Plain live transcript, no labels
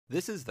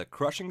This is the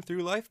Crushing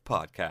Through Life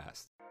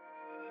podcast.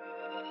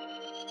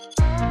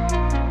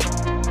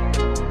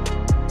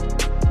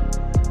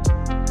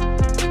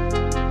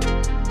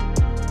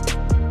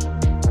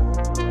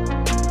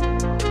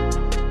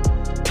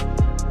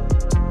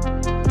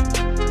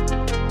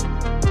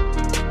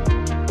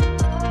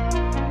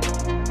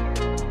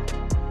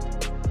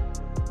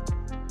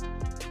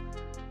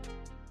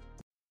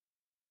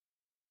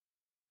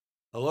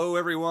 Hello,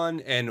 everyone,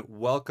 and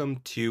welcome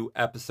to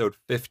episode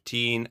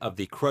 15 of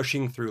the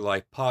Crushing Through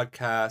Life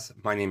podcast.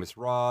 My name is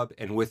Rob,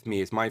 and with me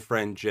is my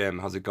friend Jim.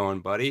 How's it going,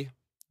 buddy?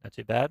 Not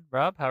too bad.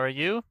 Rob, how are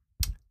you?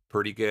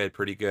 Pretty good,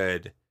 pretty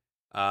good.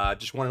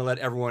 Just want to let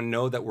everyone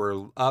know that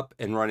we're up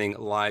and running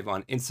live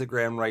on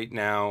Instagram right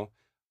now.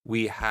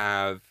 We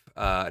have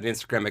an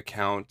Instagram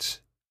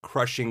account,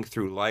 Crushing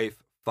Through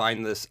Life.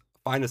 Find us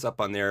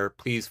up on there.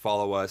 Please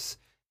follow us,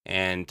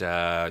 and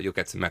you'll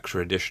get some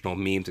extra additional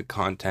memes and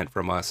content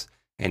from us.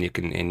 And you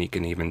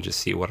can even just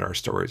see what our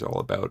story is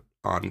all about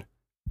on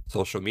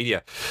social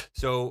media.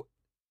 So,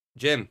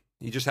 Jim,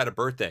 you just had a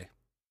birthday.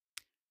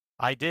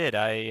 I did.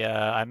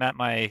 I'm at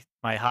my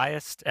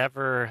highest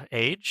ever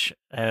age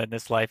in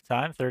this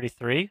lifetime,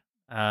 33.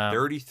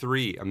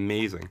 33,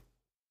 amazing.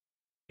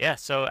 Yeah.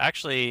 So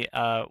actually,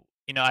 I've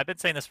been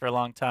saying this for a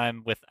long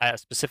time with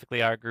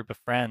specifically our group of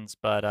friends,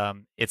 but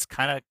it's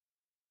kind of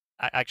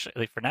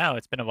actually for now.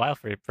 It's been a while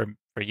for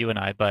you and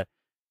I, but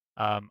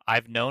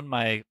I've known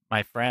my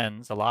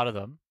friends, a lot of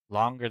them,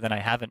 longer than I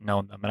haven't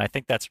known them, and I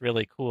think that's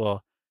really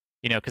cool.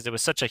 Because it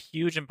was such a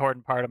huge,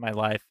 important part of my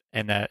life,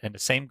 and the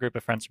same group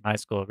of friends from high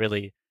school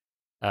really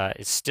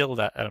is still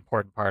an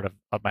important part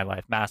of my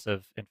life,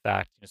 massive, in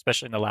fact,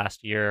 especially in the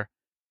last year.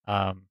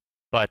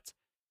 But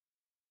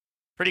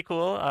pretty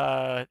cool.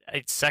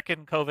 It's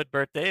second COVID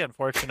birthday,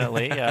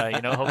 unfortunately.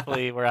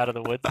 Hopefully we're out of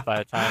the woods by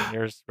the time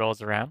yours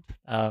rolls around.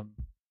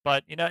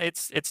 But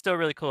it's still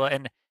really cool,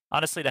 and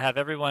honestly, to have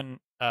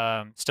everyone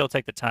still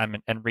take the time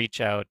and reach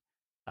out,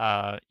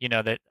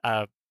 that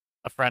a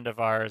friend of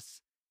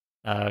ours,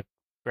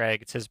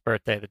 Greg, it's his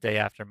birthday the day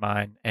after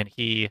mine, and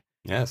he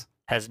has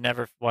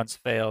never once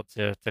failed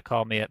to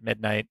call me at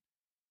midnight.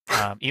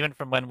 Even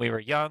from when we were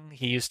young,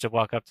 he used to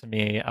walk up to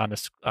me on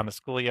the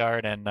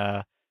schoolyard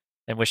and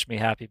wish me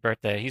happy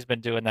birthday. He's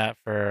been doing that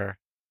for,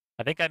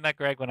 I think I met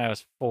Greg when I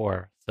was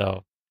 4,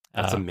 so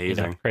that's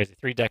amazing. Crazy,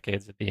 3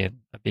 decades of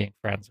being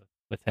friends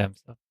with him.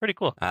 So pretty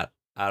cool.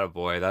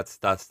 Attaboy, that's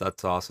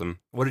awesome.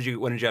 What did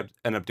you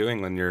end up doing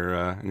when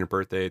your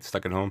birthday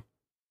stuck at home?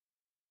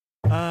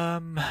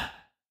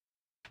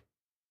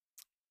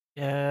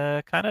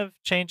 Yeah, kind of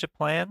change of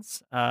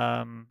plans.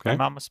 My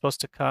mom was supposed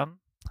to come.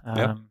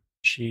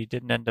 She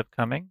didn't end up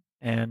coming,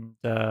 and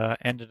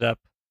ended up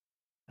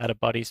at a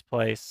buddy's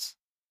place.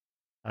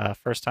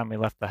 First time we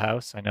left the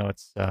house. I know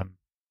it's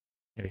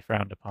maybe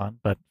frowned upon,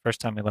 but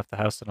first time we left the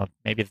house, and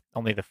maybe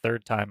only the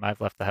third time I've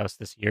left the house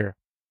this year.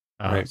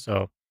 Right.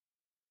 So,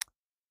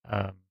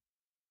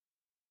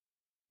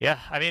 yeah,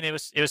 I mean, it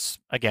was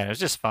again, it was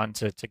just fun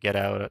to get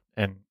out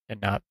and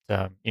not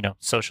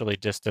socially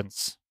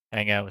distance,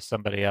 hang out with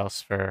somebody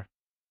else for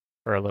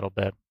a little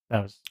bit.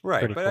 That was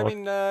right. But cool. I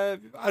mean, I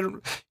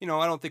don't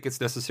think it's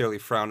necessarily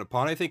frowned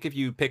upon. I think if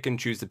you pick and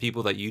choose the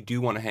people that you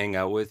do want to hang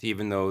out with,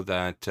 even though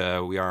that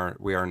we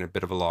are in a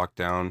bit of a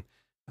lockdown,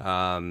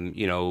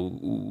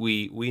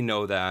 we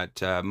know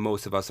that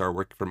most of us are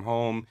working from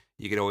home.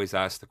 You could always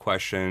ask the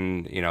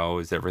question,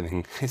 is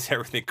everything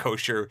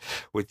kosher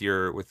with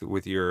your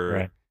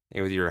Right.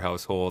 with your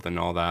household and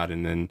all that?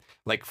 And then,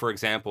 like, for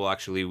example,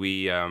 actually,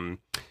 we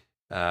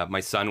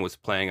my son was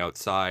playing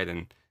outside,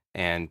 and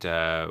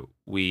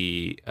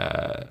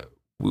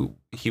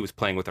he was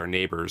playing with our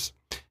neighbors.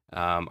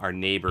 Our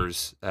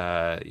neighbors,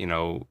 they've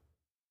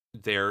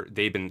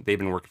been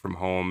working from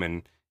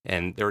home,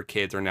 and their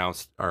kids are now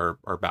are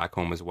back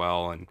home as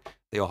well, and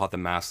they all have the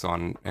masks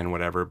on and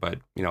whatever. But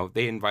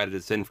they invited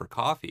us in for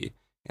coffee,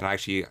 and I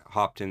actually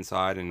hopped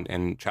inside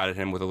and chatted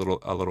him with a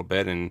little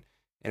bit, and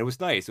it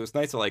was nice. It was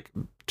nice to like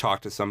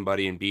talk to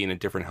somebody and be in a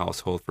different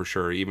household for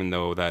sure, even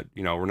though that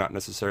we're not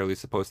necessarily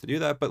supposed to do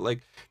that. But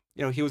like,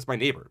 he was my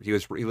neighbor. He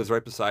lives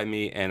right beside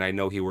me, and I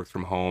know he works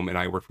from home and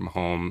I work from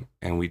home,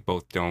 and we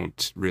both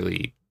don't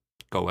really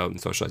go out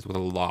and socialize with a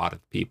lot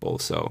of people.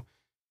 So,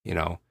 it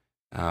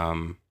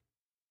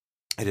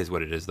is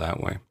what it is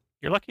that way.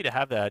 You're lucky to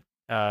have that.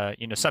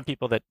 Some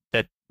people that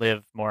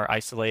live more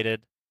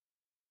isolated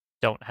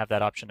don't have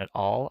that option at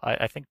all.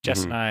 I think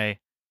Jess and I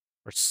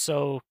were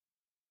so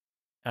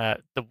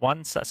the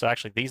one side. So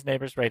actually, these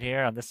neighbors right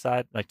here on this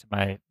side, like to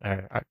my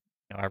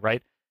our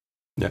right,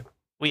 yeah,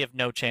 we have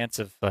no chance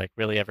of like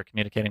really ever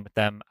communicating with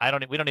them.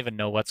 We don't even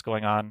know what's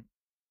going on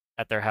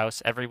at their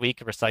house. Every week,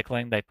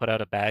 recycling, they put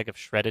out a bag of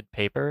shredded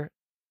paper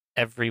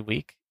every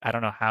week. I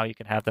don't know how you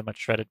can have that much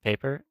shredded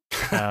paper.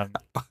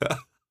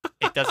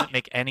 It doesn't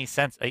make any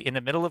sense. In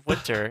the middle of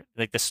winter,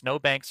 like the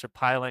snowbanks are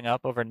piling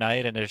up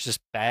overnight, and there's just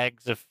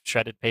bags of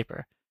shredded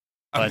paper.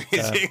 But,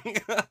 amazing.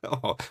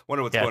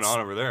 Wonder what's going on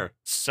over there.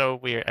 So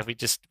weird. And we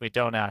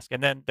don't ask.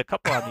 And then the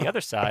couple on the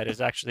other side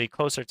is actually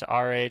closer to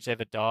our age. They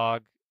have a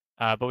dog.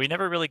 but we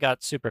never really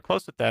got super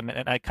close with them,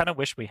 and I kind of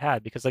wish we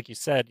had because, like you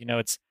said,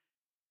 it's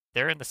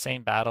they're in the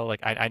same battle.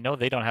 Like I know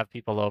they don't have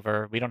people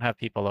over, we don't have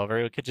people over.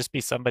 It could just be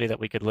somebody that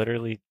we could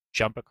literally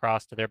jump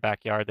across to their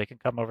backyard. They can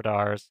come over to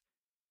ours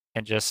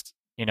and just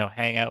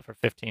hang out for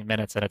 15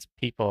 minutes, and it's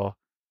people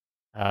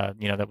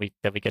that we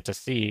get to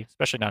see,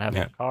 especially not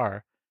having Yeah. a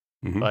car.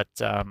 Hmm. But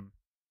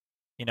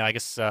I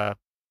guess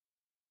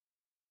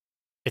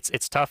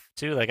it's tough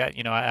too. Like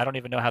I don't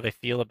even know how they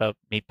feel about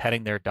me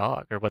petting their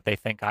dog or what they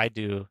think I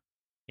do,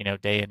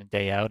 day in and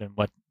day out, and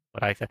what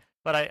I think.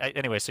 But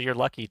anyway. So you're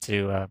lucky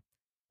to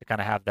kind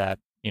of have that,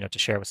 to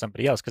share with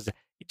somebody else because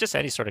just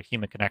any sort of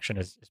human connection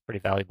is pretty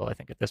valuable, I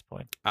think, at this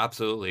point.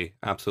 Absolutely,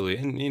 absolutely.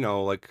 And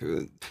like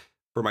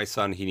for my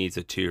son, he needs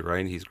it too,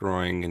 right? He's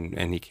growing,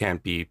 and he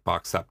can't be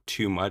boxed up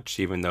too much,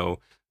 even though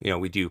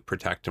we do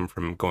protect him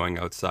from going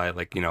outside.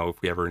 Like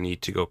if we ever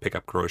need to go pick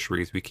up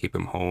groceries, we keep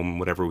him home,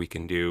 whatever we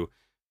can do.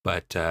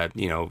 But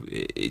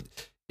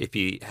if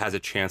he has a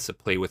chance to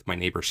play with my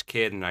neighbor's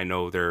kid, and I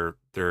know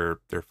they're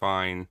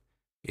fine,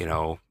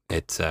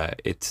 it's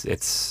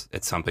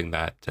something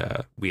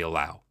that we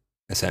allow,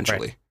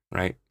 essentially,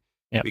 right?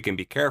 Yep. We can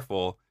be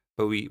careful,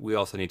 but we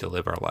also need to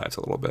live our lives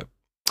a little bit.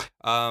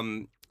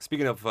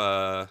 Speaking of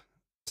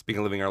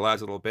living our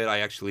lives a little bit, I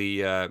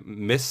actually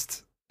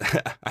missed.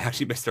 I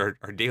actually missed our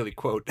daily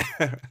quote.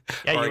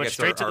 Yeah, you went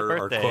straight to the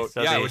birthday.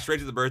 So I went straight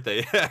to the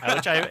birthday,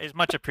 which is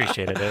much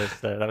appreciated.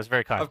 That was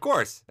very kind. Of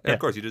course,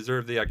 you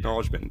deserve the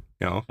acknowledgement.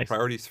 Thanks.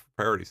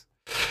 Priorities.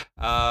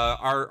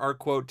 Our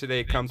quote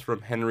today comes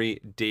from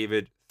Henry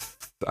David.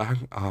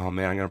 Oh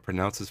man, I'm gonna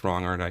pronounce this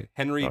wrong, aren't I?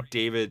 Henry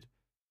David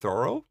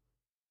Thoreau.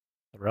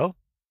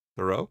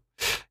 Thoreau.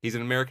 He's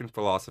an American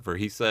philosopher.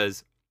 He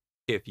says,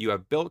 "If you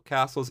have built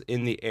castles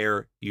in the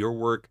air, your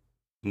work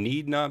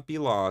need not be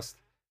lost.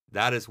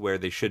 That is where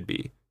they should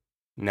be.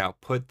 Now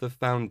put the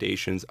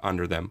foundations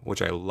under them,"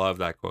 which I love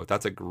that quote.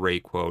 That's a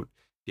great quote.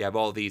 You have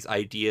all these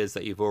ideas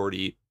that you've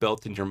already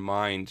built in your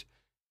mind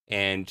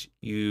and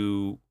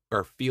you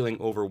are feeling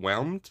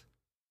overwhelmed.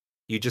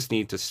 You just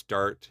need to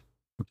start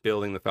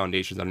building the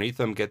foundations underneath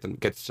them,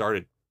 get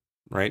started,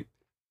 right?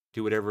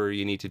 Do whatever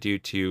you need to do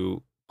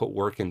to put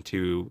work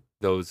into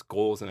those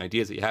goals and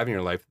ideas that you have in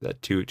your life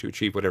that to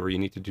achieve whatever you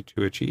need to do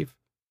to achieve,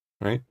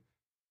 right?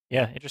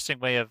 Yeah, interesting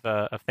way of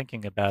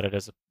thinking about it.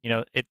 As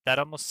that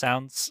almost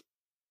sounds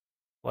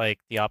like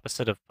the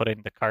opposite of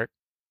putting the cart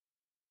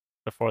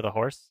before the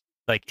horse.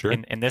 Like Sure.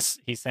 in this,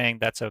 he's saying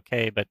that's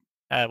okay, but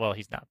well,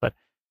 he's not. But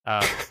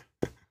that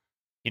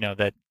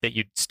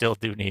you still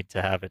do need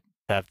to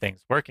have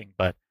things working.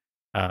 But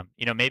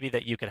maybe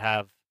that you could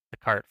have the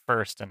cart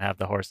first and have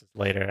the horses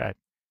later.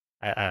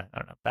 I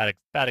don't know,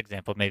 bad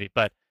example maybe,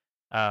 but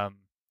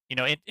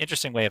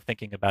interesting way of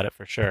thinking about it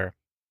for sure.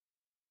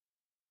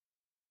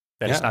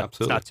 That it's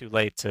not too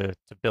late to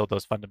build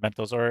those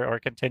fundamentals or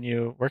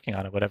continue working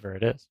on it, whatever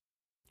it is.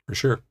 For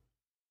sure.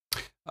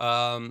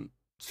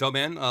 So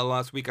man,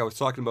 last week I was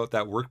talking about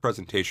that work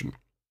presentation.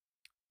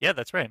 Yeah,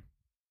 that's right.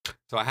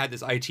 So I had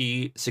this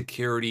IT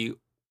security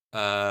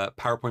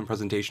PowerPoint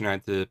presentation I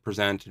had to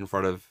present in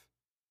front of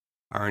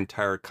our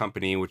entire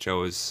company, which I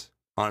was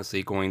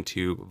honestly going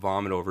to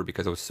vomit over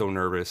because I was so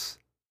nervous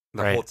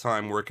the whole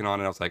time working on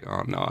it. I was like,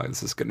 oh no,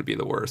 this is going to be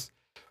the worst.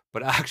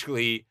 But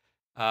actually,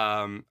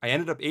 I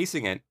ended up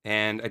acing it,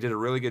 and I did a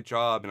really good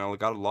job, and I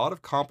got a lot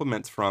of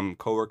compliments from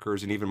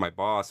coworkers and even my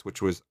boss,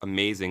 which was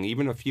amazing.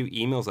 Even a few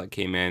emails that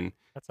came in.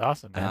 That's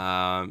awesome,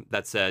 man.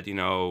 That said,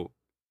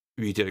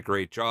 you did a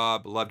great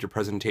job. Loved your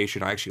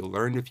presentation. I actually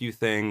learned a few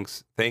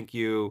things. Thank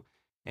you.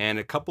 And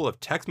a couple of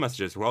text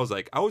messages where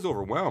I was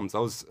overwhelmed. I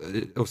was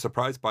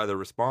surprised by the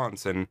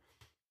response. And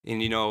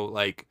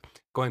like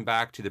going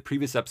back to the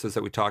previous episodes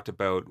that we talked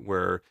about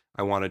where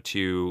I wanted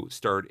to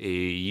start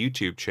a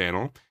YouTube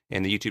channel,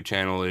 and the YouTube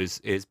channel is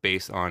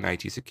based on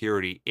IT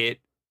security.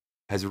 It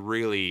has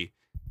really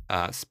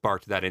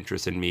sparked that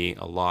interest in me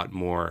a lot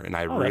more. And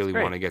I really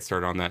want to get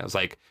started on that. I was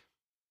like,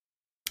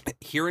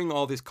 hearing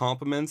all these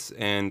compliments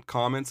and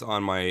comments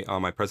on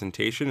my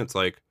presentation, it's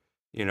like,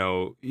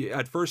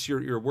 at first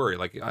you're worried,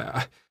 like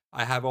I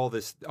have all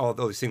those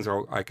things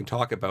I can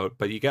talk about,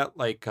 but you get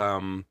like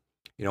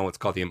what's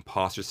called the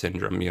imposter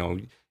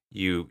syndrome.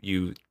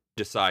 You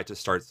decide to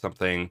start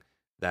something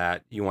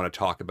that you want to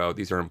talk about.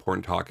 These are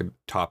important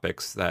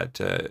topics that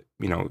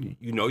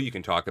you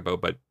can talk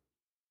about, but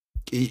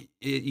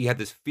you have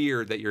this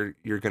fear that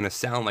you're going to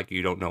sound like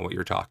you don't know what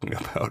you're talking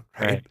about,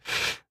 right?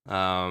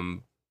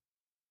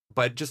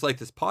 But just like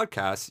this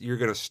podcast, you're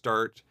going to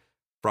start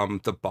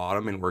from the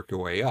bottom and work your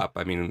way up.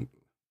 I mean,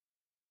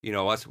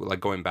 us like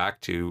going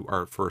back to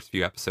our first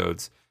few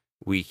episodes,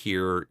 we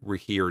hear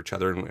each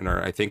other, and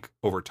I think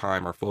over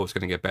time our flow is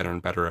going to get better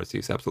and better as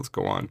these episodes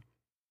go on.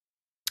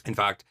 In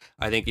fact,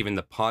 I think even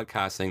the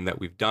podcasting that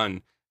we've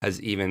done has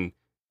even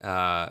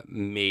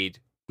made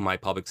my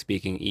public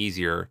speaking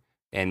easier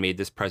and made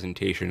this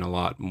presentation a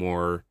lot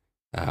more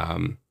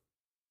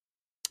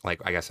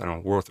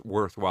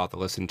worthwhile to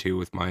listen to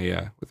with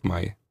my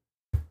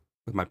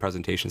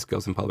presentation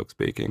skills in public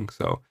speaking.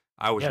 So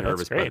I was Yeah, that's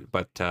nervous, great.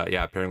 but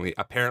yeah,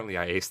 apparently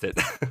I aced it.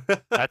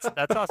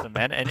 That's awesome,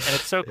 man. And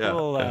it's so Yeah,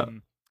 cool.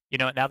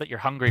 yeah. Now that you're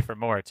hungry for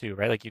more too,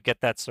 right? Like you get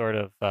that sort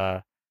of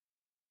the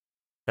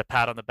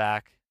pat on the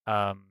back,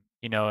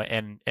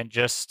 and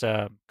just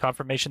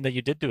confirmation that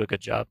you did do a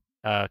good job.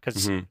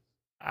 Because Hmm.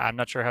 I'm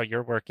not sure how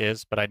your work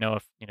is, but I know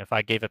if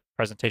I gave a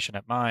presentation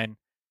at mine,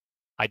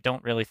 I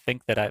don't really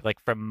think that I like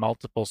from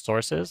multiple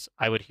sources,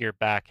 I would hear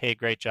back, "Hey,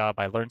 great job,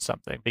 I learned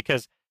something."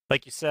 Because,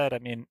 like you said, I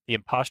mean, the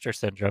imposter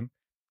syndrome.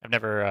 I've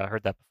never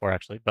heard that before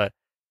actually, but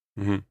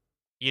Hmm.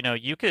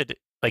 you could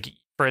like,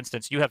 for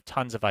instance, you have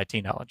tons of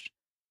IT knowledge,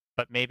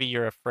 but maybe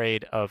you're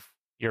afraid of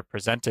your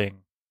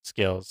presenting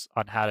skills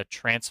on how to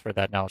transfer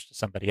that knowledge to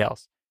somebody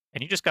else,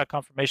 and you just got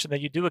confirmation that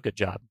you do a good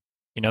job.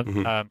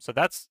 Hmm. So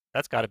that's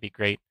got to be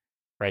great,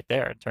 right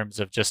there, in terms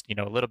of just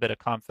a little bit of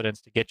confidence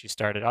to get you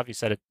started. Obviously,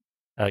 said it.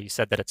 You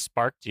said that it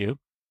sparked you,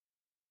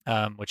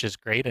 which is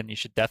great, and you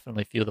should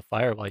definitely feel the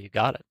fire while you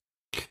got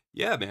it.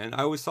 Yeah, man.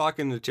 I was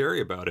talking to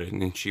Terry about it,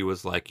 and then she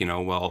was like,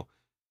 well,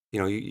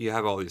 you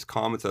have all these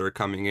comments that are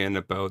coming in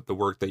about the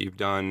work that you've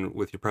done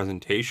with your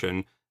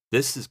presentation.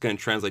 This is going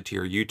to translate to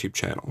your YouTube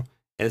channel.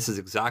 And this is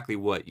exactly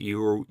what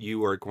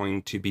you are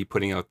going to be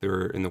putting out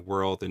there in the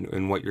world,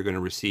 and what you're going to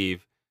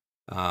receive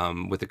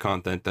with the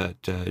content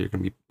that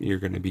you're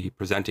going to be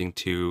presenting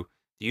to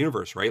the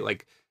universe, right?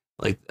 Like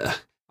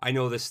I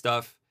know this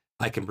stuff,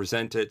 I can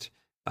present it.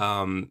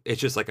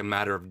 It's just like a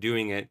matter of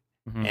doing it,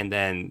 Hmm. and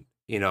then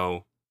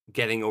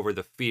getting over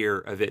the fear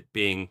of it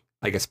being,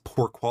 I guess,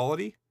 poor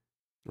quality,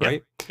 Yeah,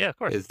 right? yeah, of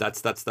course. Is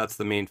that's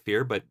the main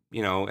fear, but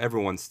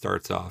everyone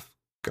starts off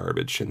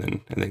garbage, and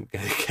then it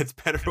gets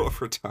better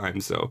over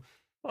time. So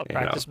Well, you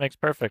know, practice makes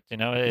perfect. It's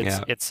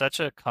yeah. it's such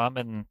a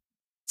common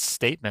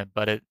statement,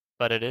 but it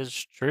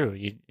is true.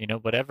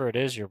 Whatever it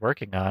is you're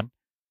working on,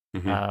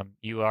 Hmm.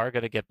 you are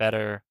going to get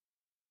better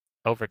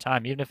over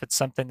time, even if it's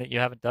something that you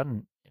haven't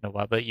done in a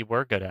while, but you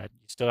were good at.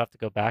 You still have to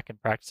go back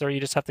and practice, or you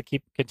just have to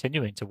keep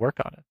continuing to work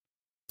on it.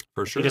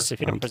 For If you sure. just if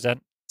you don't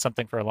present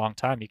something for a long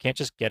time, you can't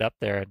just get up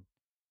there and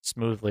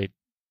smoothly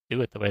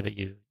do it the way that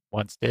you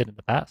once did in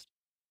the past,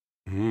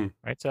 Mhm.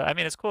 right? So I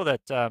mean, it's cool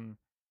that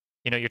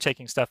you're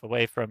taking stuff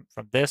away from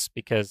this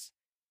because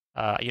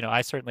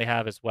I certainly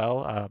have as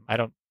well. I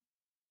don't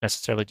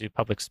necessarily do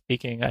public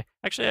speaking. I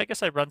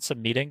guess I run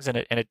some meetings, and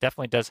it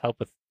definitely does help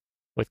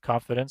with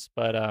confidence.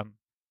 But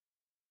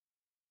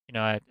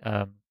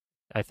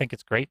I think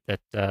it's great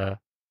that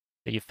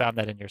you found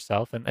that in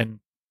yourself, and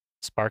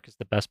Spark is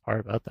the best part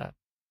about that.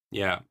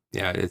 Yeah,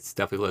 yeah, it's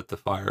definitely lit the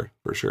fire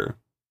for sure.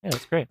 Yeah,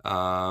 that's great.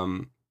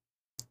 Um,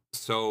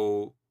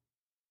 so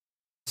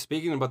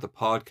speaking about the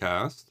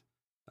podcast,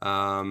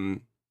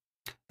 um,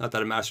 not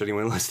that I'm asking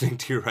anyone listening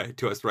to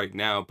us right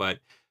now, but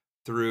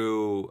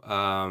through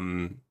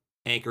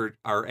Anchor,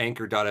 our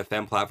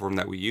Anchor.fm platform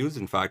that we use.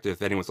 In fact,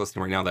 if anyone's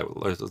listening right now that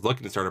is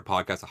looking to start a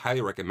podcast, I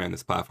highly recommend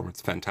this platform.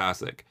 It's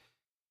fantastic.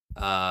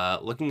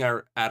 Looking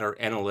at our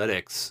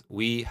analytics,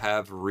 we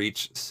have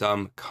reached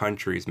some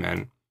countries,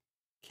 man.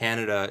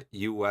 Canada,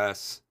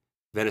 US,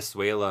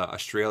 Venezuela,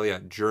 Australia,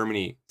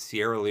 Germany,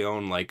 Sierra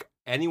Leone, like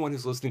anyone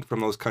who's listening from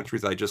those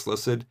countries I just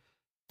listed,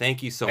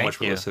 thank you so much Thank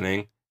for you.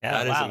 listening. Yeah,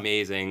 That is wow.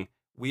 amazing.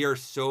 We are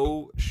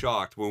so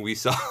shocked when we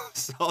saw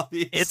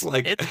these, It's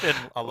like, it's been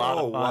a lot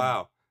of oh fun.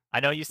 wow. I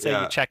know you say you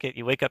Yeah, check it.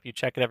 You wake up, you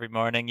check it every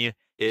morning. You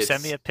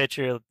send me it's a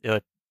picture.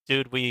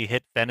 Dude, we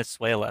hit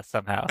Venezuela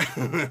somehow.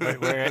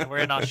 We're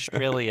in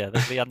Australia.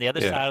 We're on the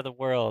other yeah, side of the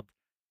world.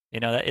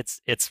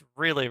 It's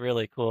really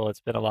really cool. It's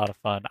been a lot of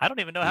fun. I don't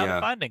even know how they're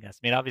yeah. finding us.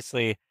 I mean,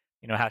 obviously,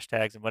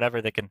 hashtags and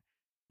whatever they can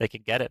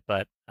get it,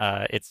 but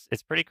it's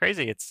pretty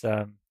crazy.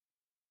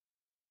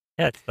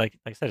 Yeah, it's like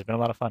I said, it's been a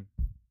lot of fun.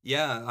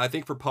 Yeah, I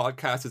think for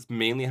podcasts, it's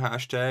mainly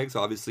hashtags.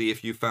 Obviously,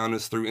 if you found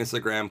us through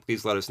Instagram,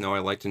 please let us know. I'd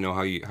like to know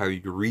how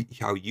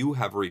you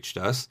have reached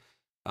us.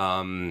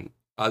 I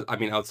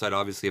mean, outside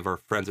obviously of our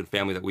friends and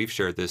family that we've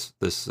shared this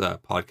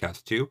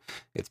podcast to,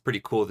 it's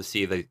pretty cool to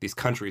see that these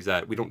countries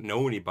that we don't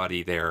know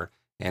anybody there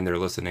and they're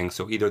listening.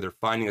 So either they're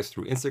finding us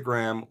through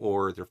Instagram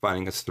or they're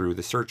finding us through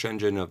the search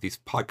engine of these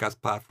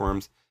podcast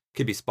platforms.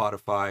 Could be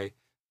Spotify.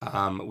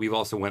 We've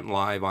also went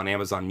live on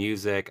Amazon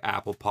Music,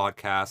 Apple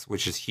Podcasts,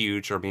 which is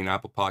huge. I mean,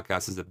 Apple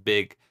Podcasts is a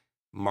big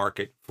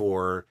market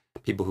for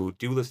people who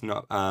do listen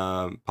to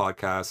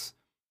podcasts.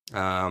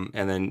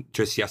 And then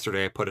just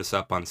yesterday, I put us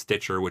up on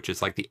Stitcher, which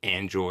is like the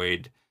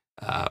Android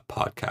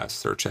podcast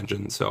search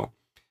engine. So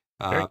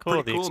Very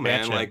cool. pretty The cool, man.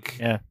 expansion. Like,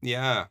 Yeah.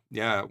 yeah,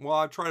 yeah. Well,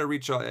 I try to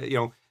reach,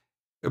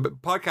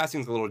 but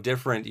podcasting is a little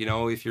different.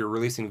 If you're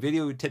releasing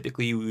video,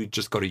 typically you would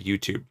just go to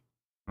YouTube,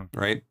 Mm.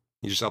 right?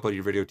 You just upload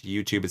your video to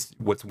YouTube. It's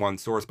what's one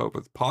source. But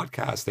with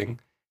podcasting,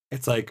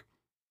 it's like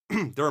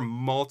there are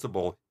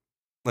multiple,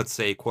 let's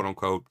say, quote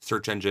unquote,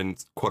 search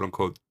engines, quote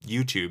unquote,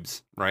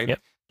 YouTubes, right? Yep.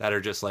 That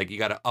are just like, you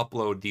got to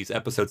upload these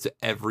episodes to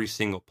every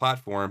single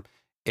platform.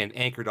 And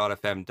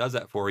Anchor.fm does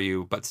that for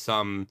you. But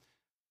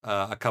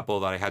a couple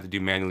that I had to do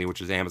manually,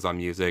 which is Amazon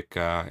Music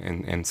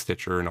and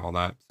Stitcher and all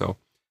that. So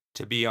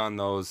to be on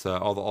those,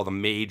 all the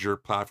major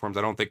platforms,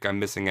 I don't think I'm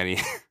missing any.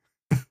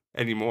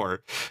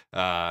 anymore.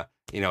 To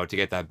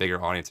get that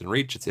bigger audience and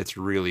reach, it's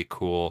really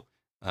cool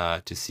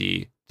to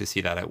see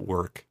that at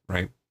work,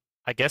 right?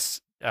 I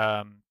guess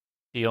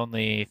the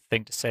only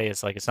thing to say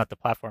is like it's not the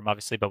platform,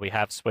 obviously, but we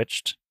have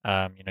switched.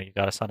 You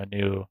got us on a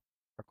new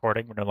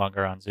recording. We're no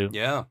longer on Zoom.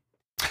 Yeah.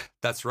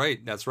 That's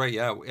right. That's right.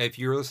 Yeah. If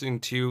you're listening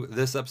to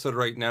this episode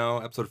right now,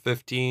 episode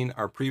 15,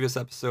 our previous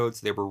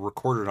episodes, they were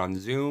recorded on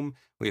Zoom.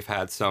 We've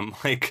had some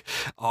like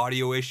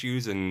audio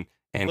issues and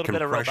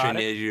compression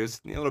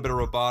issues, a little bit of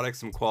robotics,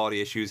 some quality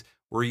issues.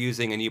 We're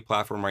using a new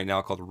platform right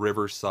now called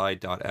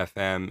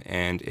Riverside.fm,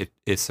 and it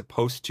is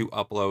supposed to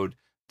upload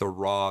the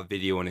raw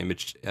video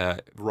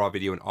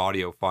and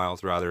audio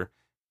files rather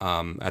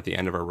at the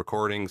end of our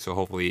recording. So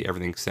hopefully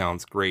everything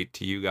sounds great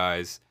to you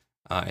guys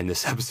in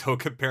this episode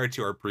compared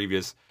to our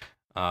previous.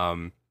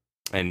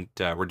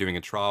 We're doing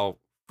a trial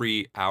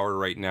free hour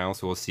right now,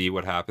 so we'll see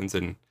what happens,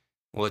 and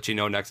we'll let you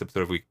know next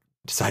episode if we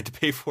decide to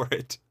pay for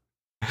it.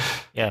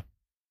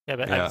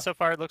 But so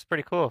far it looks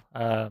pretty cool.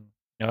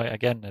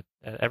 Again,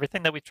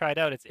 everything that we tried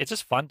out, it's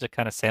just fun to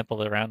kind of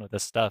sample around with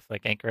this stuff,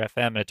 like Anchor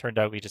FM, and it turned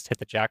out we just hit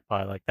the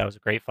jackpot. Like that was a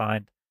great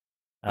find.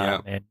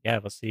 And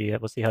we'll see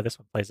how this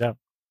one plays out.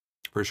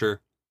 For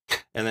sure.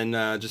 And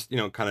then just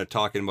kind of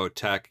talking about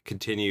tech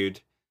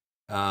continued.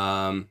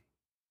 Was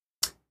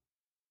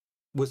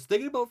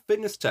thinking about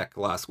fitness tech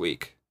last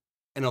week,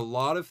 and a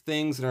lot of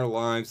things in our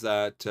lives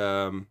that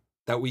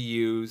that we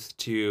use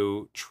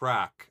to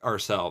track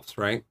ourselves,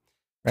 right?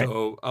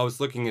 So I was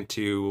looking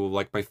into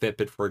like my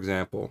Fitbit, for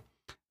example,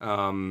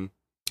 and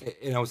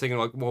I was thinking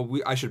like, well,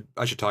 I should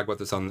talk about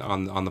this on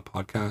the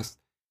podcast.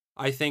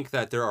 I think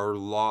that there are a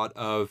lot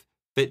of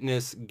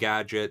fitness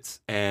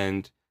gadgets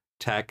and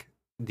tech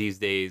these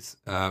days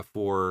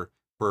for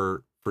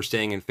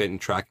staying in fit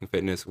and tracking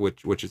fitness,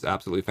 which is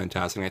absolutely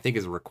fantastic. And I think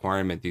is a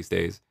requirement these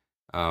days.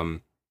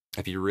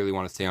 If you really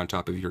want to stay on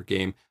top of your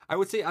game, I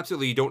would say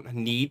absolutely you don't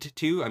need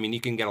to. I mean,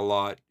 you can do a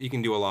lot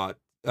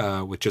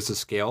with just a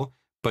scale,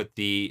 but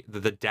the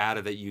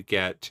data that you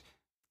get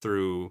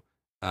through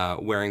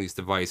wearing these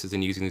devices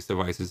and using these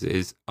devices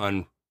is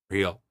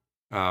unreal.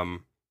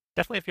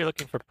 Definitely, if you're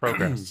looking for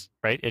progress,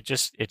 right? It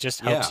just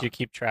helps you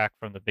keep track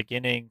from the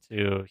beginning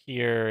to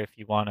here. If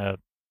you want to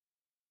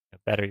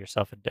better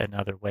yourself in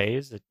other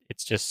ways,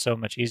 it's just so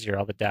much easier.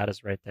 All the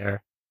data's right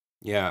there.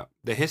 Yeah,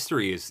 the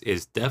history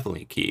is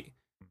definitely key.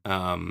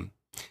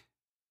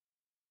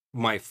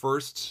 My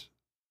first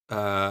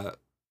Bluetooth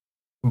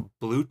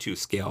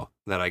scale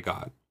that I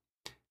got,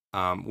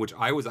 which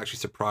I was actually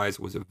surprised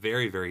was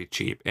very, very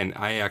cheap. And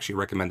I actually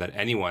recommend that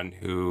anyone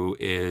who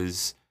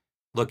is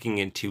looking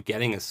into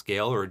getting a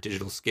scale or a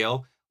digital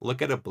scale,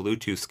 look at a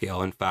Bluetooth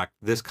scale. In fact,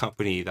 this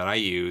company that I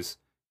use,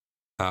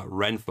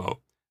 Renpho,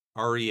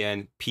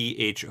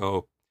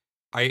 Renpho,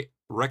 I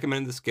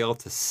recommended the scale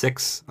to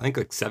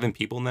 7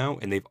 people now,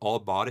 and they've all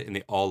bought it and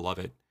they all love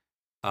it.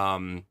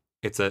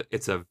 It's a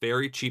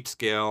very cheap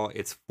scale.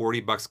 It's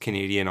 $40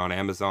 Canadian on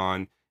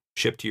Amazon,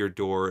 shipped to your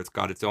door. It's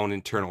got its own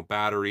internal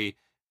battery.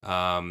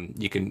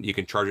 You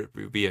can charge it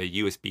via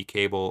USB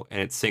cable,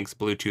 and it syncs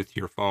Bluetooth to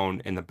your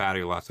phone, and the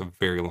battery lasts a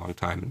very long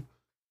time.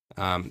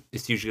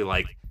 It's usually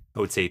like, I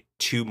would say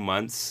 2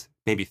 months,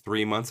 maybe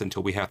 3 months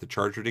until we have to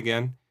charge it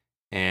again.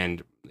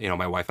 And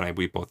my wife and I,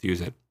 we both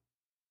use it.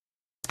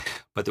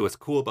 But what's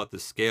cool about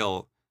this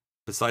scale,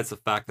 besides the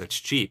fact that it's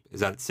cheap,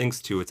 is that it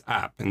syncs to its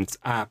app, and its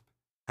app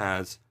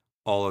has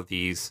all of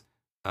these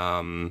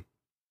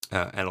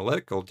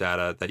analytical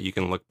data that you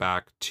can look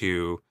back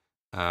to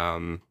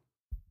throughout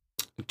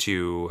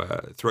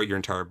your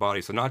entire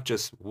body. So not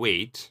just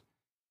weight,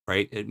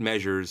 right? It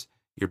measures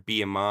your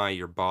BMI,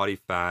 your body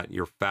fat,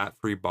 your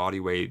fat-free body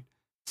weight,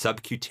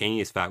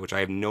 subcutaneous fat, which I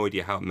have no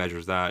idea how it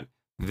measures that,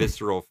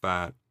 visceral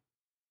fat,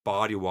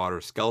 body water,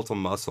 skeletal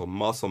muscle,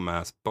 muscle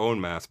mass, bone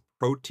mass,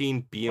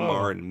 protein,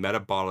 BMR, and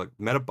metabolic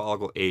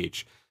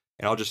age.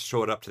 And I'll just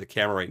show it up to the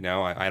camera right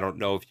now. I don't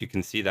know if you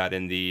can see that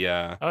in the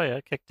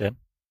it kicked in.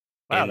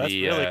 Wow, that's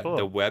really cool.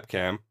 The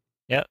webcam.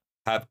 Yep.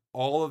 Have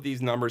all of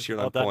these numbers here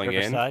that I'm pulling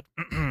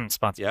in.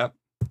 Sponsor.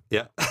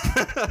 Yep.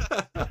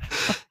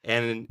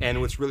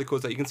 and what's really cool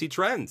is that you can see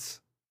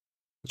trends.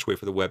 Let's wait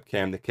for the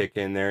webcam to kick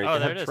in there. You can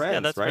there have it is. Trends, yeah,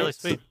 that's right? really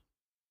sweet.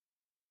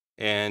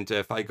 And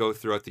if I go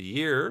throughout the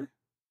year,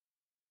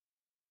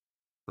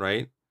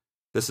 right?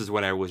 This is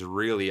when I was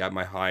really at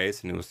my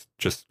highest, and it was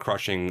just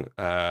crushing. Look at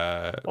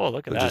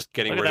that! Just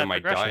getting rid of my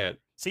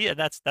diet. See, and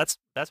that's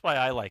why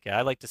I like it.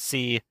 I like to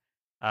see.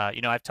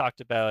 I've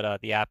talked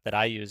about the app that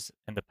I use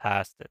in the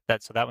past.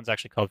 So that one's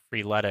actually called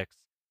Freeletics,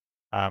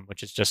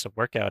 which is just a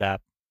workout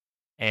app,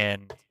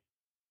 and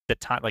the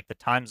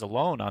times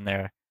alone on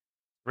there,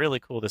 really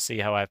cool to see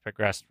how I've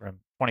progressed from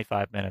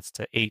 25 minutes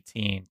to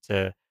 18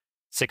 to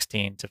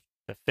 16 to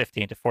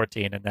 15 to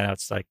 14, and then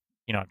it's like,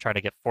 I'm trying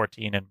to get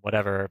 14 and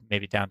whatever,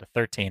 maybe down to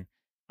 13.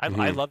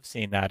 I love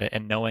seeing that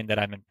and knowing that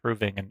I'm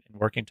improving and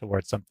working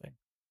towards something.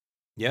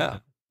 Yeah.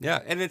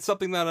 And it's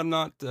something that I'm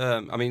not,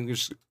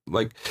 just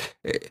like,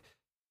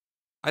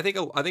 I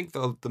think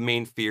the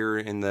main fear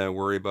and the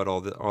worry about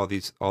all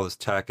this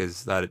tech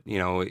is that,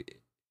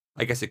 I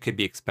I guess it could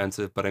be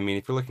expensive, but I mean,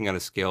 if you're looking at a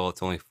scale,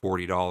 it's only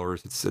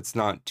 $40. It's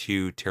not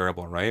too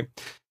terrible, right?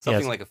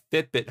 Something Yes, like a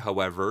Fitbit,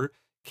 however,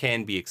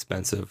 can be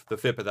expensive. The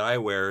Fitbit that I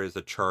wear is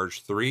a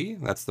Charge 3.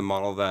 That's the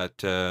model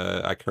that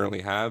I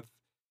currently have.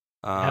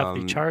 I have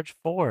the Um, Charge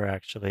 4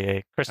 actually,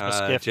 a Christmas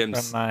gift from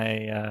Jim's,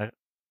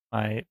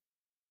 my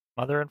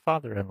mother and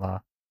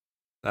father-in-law.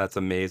 that's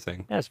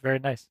amazing. Yeah, it's very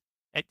nice.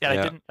 I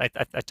Yeah, didn't. I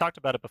talked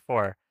about it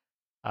before,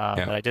 yeah,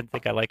 that I didn't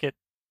think I like it.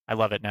 I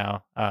love it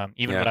now.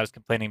 Even yeah. what I was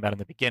complaining about in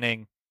the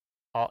beginning,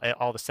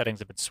 all the settings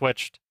have been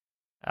switched.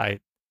 I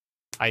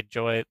I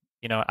enjoy it.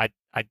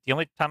 The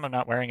only time I'm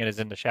not wearing it is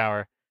in the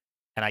shower,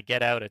 and I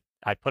get out.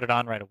 I put it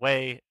on right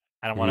away.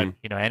 I don't want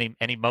Hmm. to.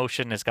 Any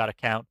motion has got to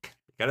count.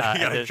 You At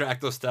gotta this track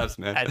those steps,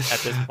 man. at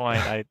this point,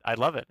 I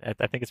love it. I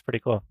think it's pretty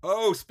cool.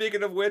 Oh,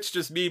 speaking of which,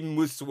 just me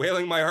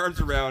wailing my arms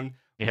around.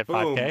 You hit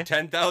Boom, 5K.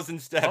 10,000 Oh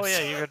steps.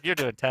 yeah, you're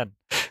doing 10.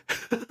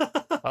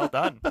 Well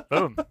done.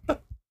 Boom.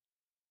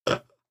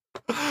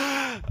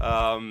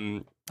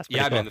 That's pretty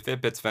Yeah, cool. man, the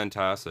Fitbit's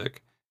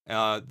fantastic.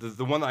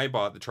 The one that I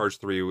bought, the Charge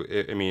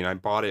 3, I mean, I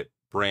bought it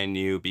brand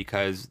new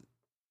because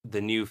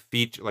the new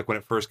feature, like when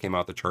it first came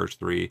out, the Charge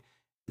 3,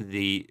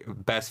 the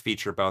best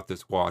feature about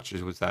this watch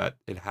was that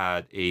it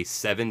had a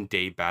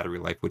 7-day battery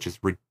life, which is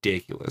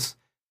ridiculous.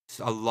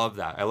 So I love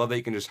that. I love that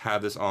you can just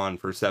have this on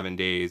for 7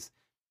 days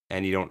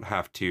and you don't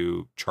have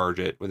to charge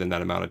it within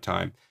that amount of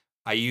time.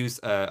 I used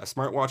a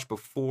smartwatch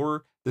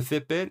before the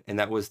Fitbit, and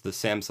that was the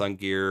Samsung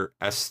Gear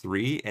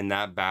S3. And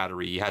that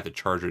battery, you had to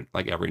charge it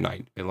like every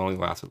night. It only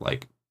lasted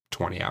like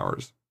 20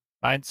 hours.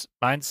 Mine's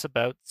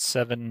about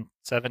seven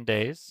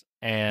days,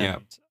 Yeah.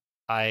 and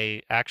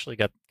I actually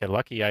get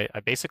lucky. I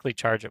basically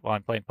charge it while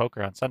I'm playing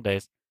poker on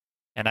Sundays,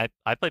 and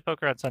I play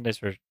poker on Sundays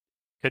for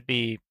could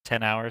be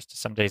 10 hours to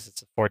some days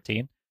it's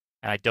 14,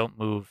 and I don't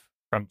move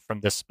from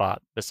this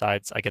spot.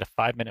 Besides, I get a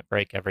 5-minute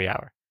break every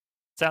hour.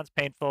 It sounds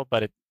painful,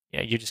 but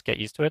you just get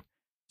used to it.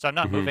 So I'm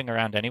not Hmm. moving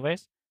around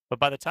anyways. But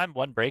by the time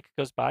one break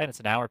goes by and it's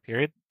an hour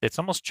period, it's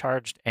almost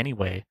charged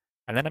anyway,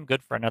 and then I'm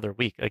good for another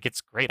week. Like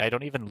it's great. I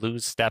don't even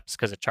lose steps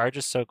because it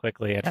charges so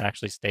quickly and it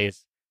actually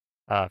stays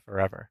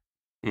forever.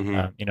 Hmm.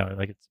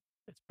 Like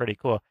it's pretty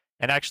cool.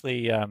 And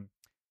actually,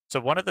 so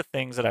one of the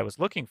things that I was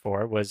looking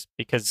for was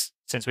because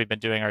since we've been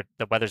doing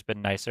the weather's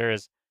been nicer,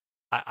 is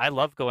I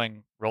love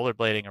going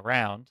rollerblading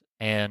around,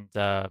 and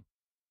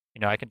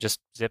I can just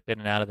zip in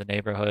and out of the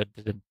neighborhood.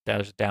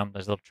 There's a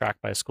little track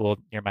by a school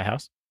near my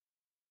house.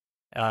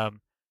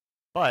 Um,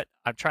 but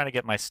I'm trying to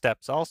get my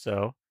steps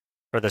also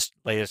for this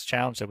latest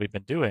challenge that we've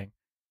been doing.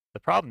 The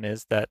problem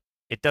is that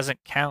it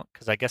doesn't count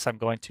because I guess I'm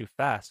going too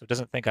fast. So it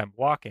doesn't think I'm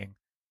walking.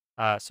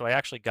 So I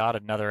actually got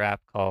another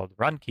app called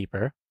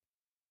Runkeeper,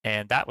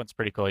 and that one's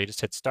pretty cool. You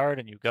just hit start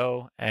and you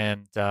go,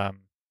 and so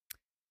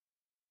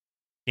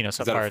Is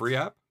that a far free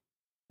app?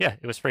 yeah,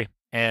 it was free,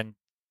 and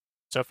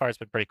so far it's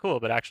been pretty cool.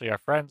 But actually, our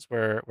friends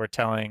were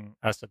telling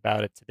us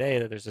about it today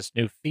that there's this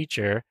new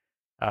feature.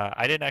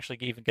 I didn't actually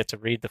even get to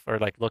read or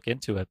like look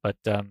into it, but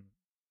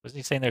wasn't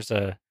he saying there's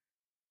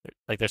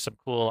some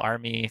cool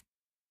army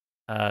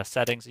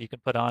settings that you can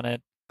put on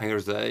it? I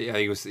think yeah,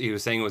 he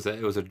was saying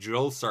it was a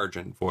drill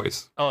sergeant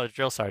voice. Oh,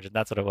 drill sergeant,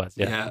 that's what it was.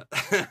 Yeah,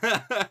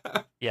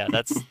 Yeah. yeah.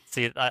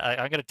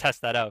 I'm gonna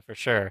test that out for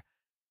sure.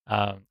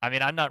 I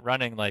mean, I'm not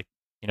running like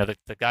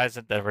the guys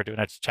that we're doing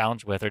a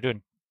challenge with are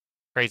doing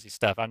crazy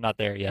stuff. I'm not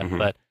there yet, Hmm.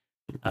 but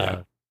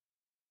Yeah.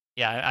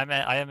 yeah,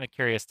 I am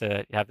curious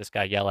to have this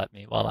guy yell at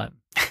me while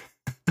I'm Keep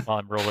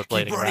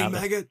rollerblading running, around.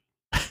 maggot.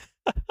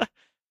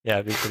 Yeah,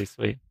 it'd be pretty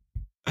sweet.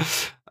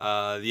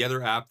 The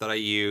other app that I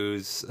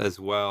use as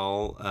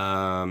well,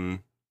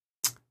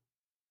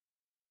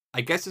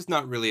 I guess it's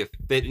not really a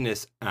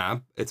fitness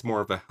app. It's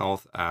more of a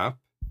health app.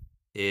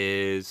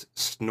 Is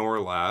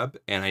Snorlab,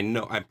 and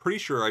I'm pretty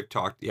sure I've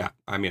talked. Yeah,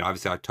 I mean,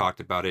 obviously I talked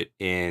about it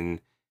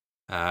in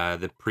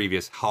the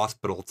previous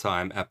hospital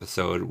time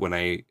episode when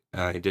I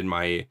did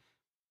my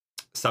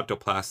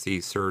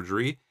septoplasty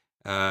surgery.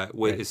 Right.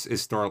 Is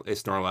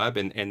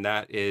Snorlab, and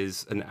that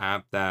is an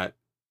app that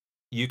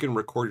you can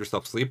record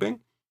yourself sleeping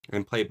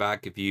and play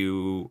back if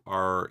you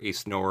are a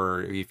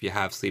snorer, if you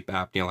have sleep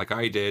apnea like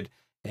I did,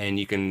 and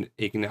it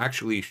can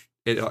actually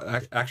it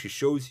actually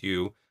shows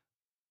you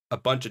a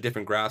bunch of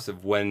different graphs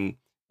of when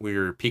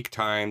your peak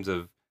times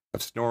of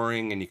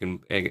snoring,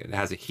 and it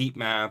has a heat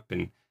map,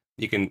 and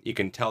you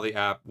can tell the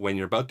app when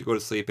you're about to go to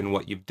sleep and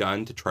what you've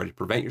done to try to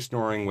prevent your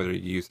snoring, whether you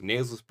use a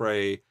nasal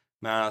spray,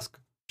 mask,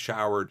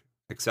 showered,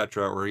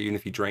 etc., or even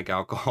if you drank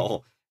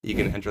alcohol. You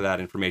can enter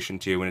that information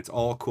too, and it's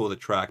all cool to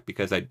track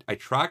because I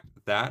tracked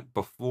that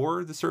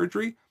before the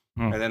surgery,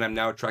 Hmm. and then I'm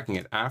now tracking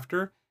it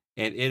after,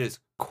 and it is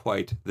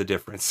quite the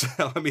difference.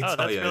 Let me Oh, tell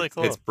that's you, really it's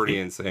cool. pretty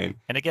insane.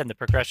 And again, the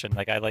progression,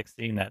 like I like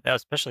seeing that.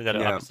 Especially that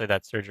Yeah. obviously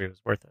that surgery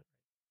was worth it.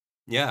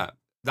 Yeah,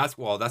 that's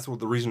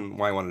the reason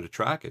why I wanted to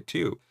track it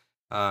too.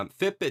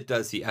 Fitbit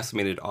does the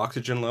estimated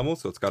oxygen level,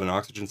 so it's got an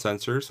oxygen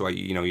sensor. So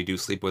you do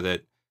sleep with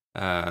it,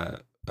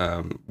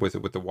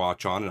 with the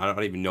watch on, and I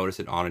don't even notice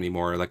it on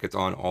anymore. Like it's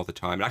on all the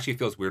time. It actually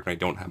feels weird when I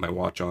don't have my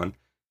watch on.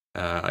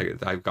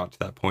 I've got to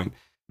that point.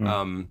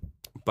 Hmm.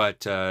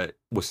 But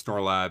with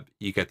Snorlab,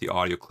 you get the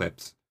audio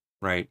clips,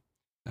 right?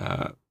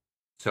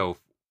 So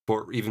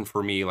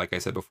for me, like I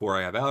said before,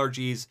 I have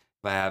allergies.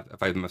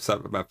 If I'm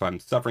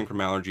suffering from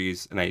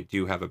allergies and I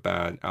do have a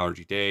bad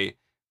allergy day,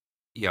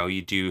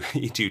 you do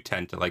you do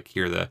tend to like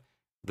hear the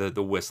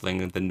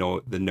whistling, and the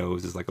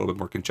nose is like a little bit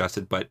more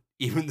congested. But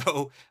even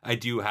though I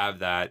do have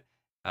that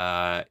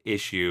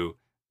issue,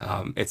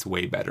 it's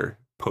way better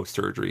post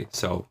surgery.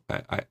 So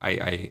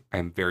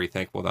I'm very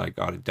thankful that I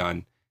got it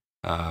done.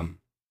 Um,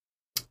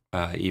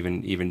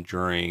 even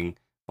during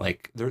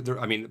like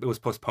I mean, it was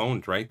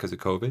postponed, right, because of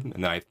COVID,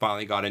 and then I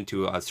finally got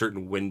into a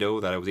certain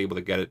window that I was able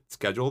to get it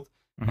scheduled,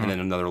 and then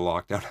another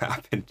lockdown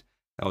happened.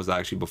 That was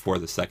actually before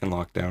the second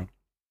lockdown.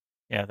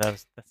 Yeah, that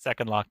was the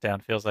second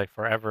lockdown. Feels like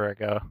forever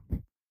ago.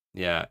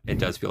 Yeah, it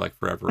does feel like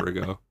forever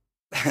ago.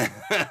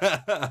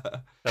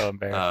 So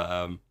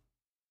embarrassing.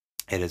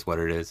 It is what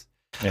it is.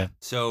 Yeah.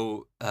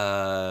 So,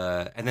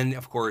 and then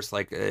of course,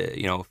 like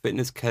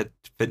fitness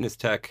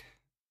tech.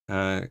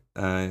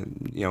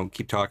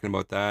 Keep talking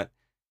about that.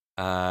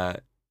 I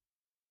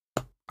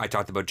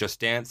talked about Just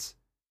Dance.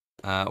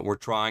 We're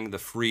trying the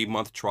free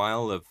month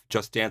trial of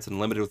Just Dance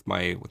Unlimited with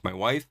my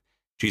wife.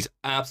 She's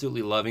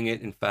absolutely loving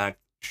it. In fact,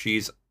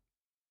 she's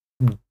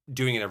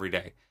doing it every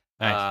day.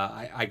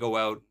 Nice. I go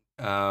out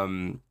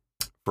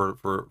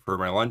for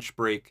my lunch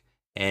break,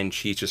 and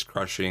she's just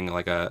crushing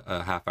like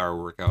a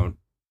half-hour workout.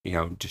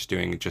 Just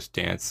doing Just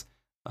Dance.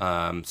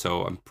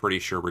 So I'm pretty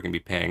sure we're gonna be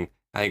paying.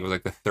 I think it was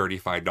like the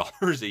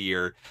 $35 a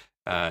year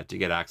to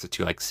get access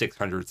to like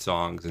 600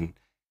 songs, and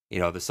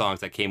the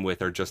songs that came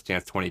with our Just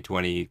Dance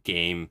 2020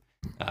 game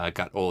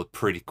got old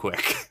pretty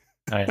quick.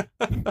 Oh, yeah.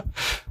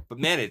 But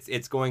man,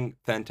 it's going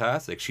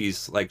fantastic.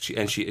 She's like she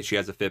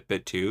has a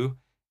Fitbit too,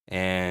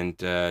 and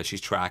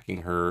she's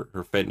tracking her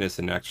fitness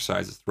and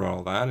exercises throughout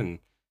all that, and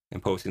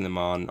posting them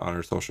on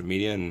her social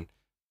media, and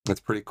it's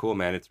pretty cool,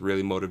 man. It's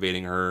really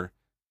motivating her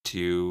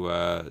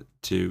to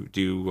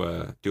do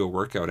a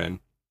workout in.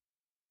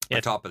 Yeah.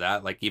 On top of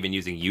that, like even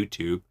using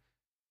YouTube,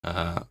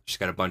 she's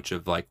got a bunch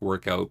of like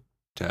workout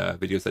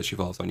videos that she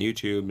follows on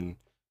YouTube and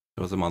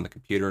shows them on the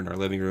computer in our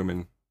living room,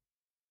 and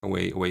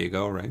away you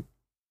go, right?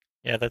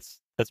 Yeah,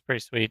 that's pretty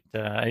sweet.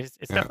 It's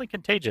definitely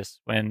contagious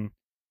when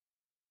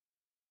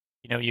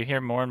you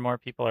hear more and more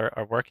people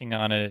are working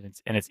on it,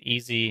 and it's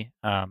easy.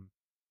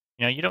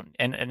 You don't.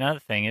 And another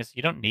thing is,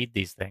 you don't need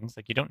these things.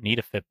 Like, you don't need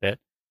a Fitbit.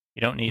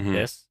 You don't need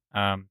this.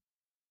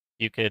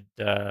 You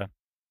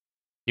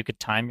could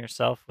time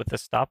yourself with a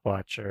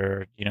stopwatch,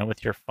 or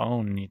with your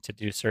phone to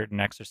do certain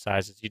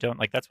exercises. You don't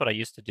like That's what I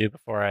used to do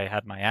before I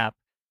had my app.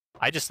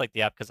 I just like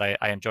the app because I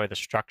enjoy the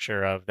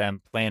structure of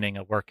them planning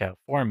a workout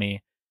for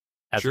me,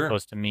 as Sure.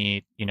 opposed to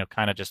me,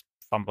 kind of just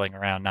fumbling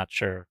around, not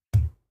sure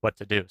what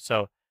to do.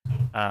 So,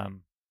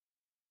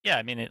 yeah,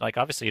 I mean,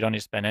 obviously you don't need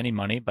to spend any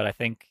money, but I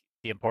think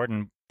the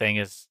important thing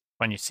is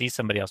when you see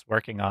somebody else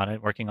working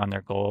on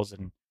their goals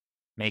and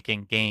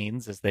making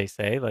gains, as they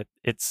say, like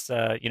it's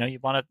you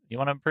want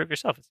to improve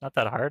yourself. It's not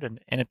that hard, and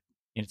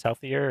it's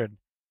healthier,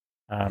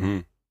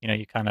 and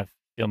you kind of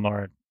feel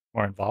more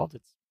involved.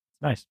 It's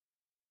nice.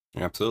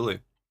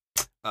 Absolutely.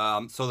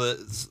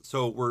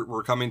 So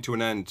we're coming to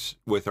an end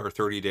with our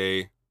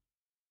 30-day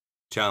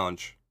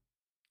challenge.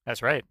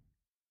 That's right.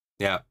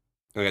 Yeah,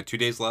 we got 2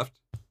 days left.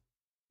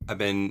 I've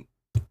been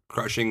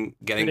crushing,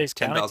 getting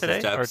 10,000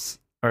 steps.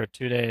 Or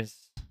 2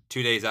 days.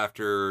 2 days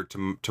after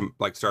to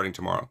like starting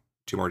tomorrow.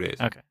 2 more days.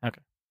 Okay.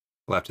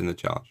 Left in the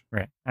challenge.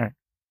 Right. All right.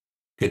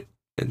 Good.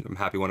 And I'm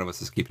happy one of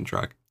us is keeping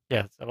track.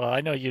 Yeah. Well,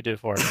 I know you do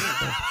for it.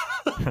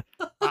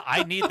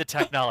 I need the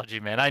technology,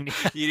 man. I need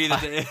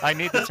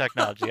the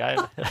technology.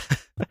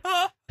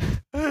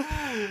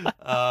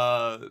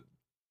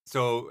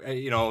 So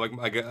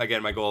like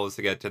again, my goal is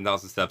to get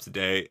 10,000 steps a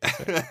day.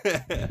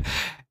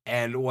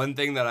 And one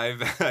thing that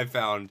I've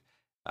found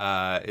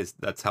is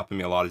that's helping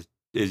me a lot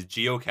is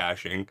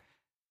geocaching.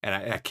 And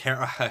I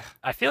can't.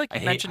 I feel like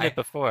you mentioned it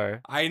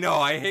before. I know.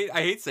 I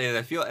hate saying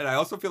it. I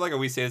also feel like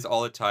we say this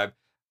all the time.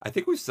 I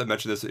think we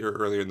mentioned this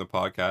earlier in the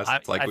podcast.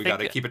 It's like we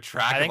got to keep a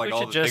track of like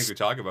all the things we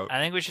talk about. I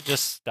think we should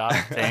just stop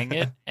saying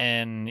it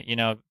and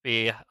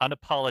be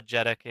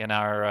unapologetic in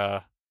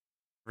our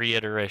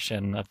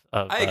reiteration of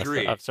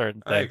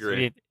certain things. I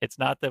agree. It's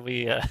not that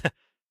we,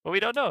 but we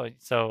don't know.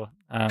 So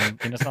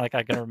it's not like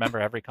I'm gonna remember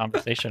every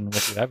conversation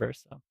with you ever.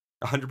 So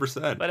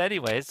 100%. But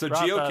anyways, so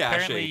Rob, geocaching.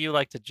 Apparently, you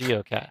like to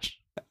geocache.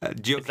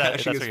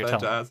 Geocaching is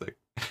fantastic.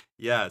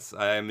 Yes,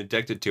 I am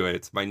addicted to it.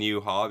 It's my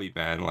new hobby,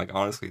 man. Like,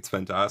 honestly, it's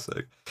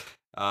fantastic.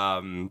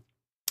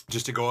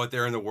 Just to go out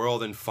there in the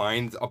world and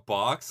find a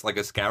box, like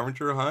a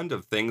scavenger hunt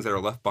of things that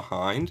are left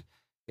behind.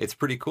 It's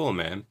pretty cool,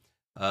 man.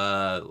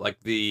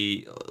 Like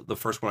the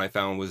first one I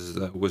found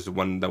was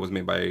one that was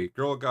made by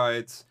Girl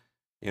Guides.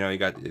 You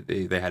got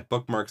they had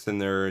bookmarks in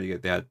there.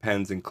 They had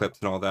pens and clips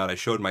and all that. I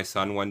showed my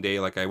son one day.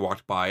 Like, I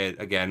walked by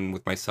it again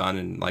with my son,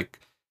 and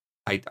like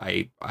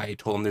I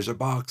told him there's a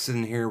box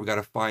in here. We got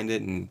to find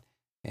it, and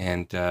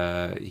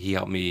he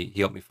helped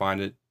me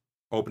find it,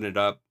 open it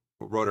up,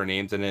 wrote our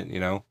names in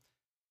it.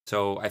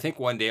 So I think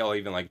one day I'll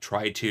even like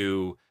try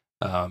to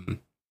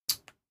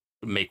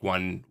make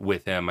one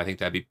with him. I think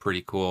that'd be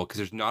pretty cool because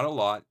there's not a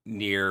lot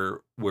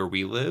near where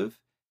we live,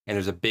 and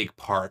there's a big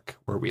park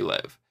where we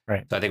live.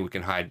 Right. So I think we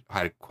can hide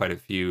quite a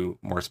few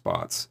more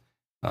spots.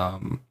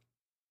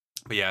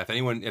 But yeah, if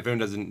anyone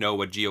doesn't know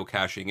what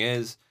geocaching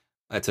is,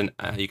 it's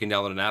you can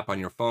download an app on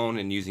your phone,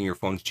 and using your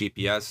phone's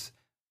GPS,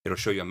 it'll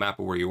show you a map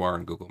of where you are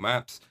in Google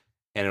Maps,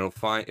 and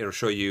it'll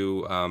show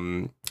you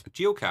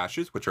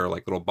geocaches, which are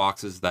like little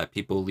boxes that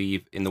people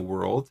leave in the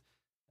world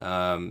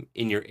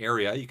in your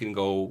area. You can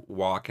go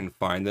walk and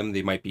find them.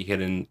 They might be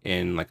hidden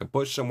in like a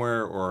bush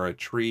somewhere or a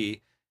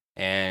tree.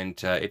 And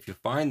if you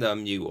find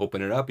them, you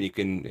open it up,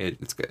 and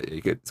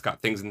it's got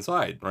things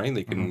inside, right?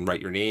 You can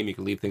write your name, you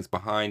can leave things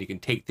behind, you can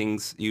take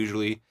things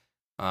usually.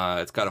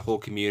 It's got a whole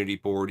community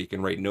board. You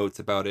can write notes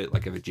about it.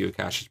 Like if a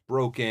geocache is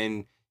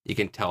broken, you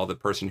can tell the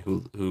person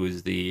who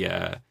is the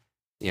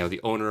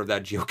the owner of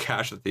that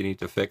geocache that they need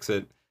to fix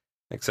it,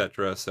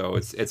 etc. So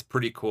it's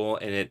pretty cool,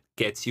 and it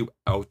gets you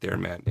out there,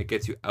 man. It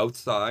gets you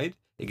outside,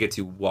 it gets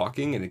you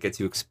walking, and it gets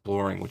you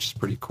exploring, which is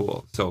pretty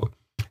cool. So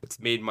it's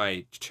made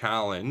my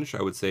challenge,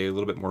 I would say, a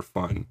little bit more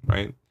fun,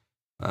 right?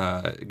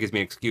 It gives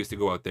me an excuse to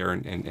go out there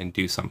and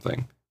do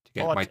something to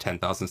get my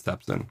 10,000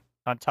 steps in.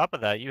 On top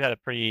of that, you had a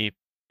pretty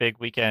big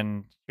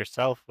weekend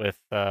yourself with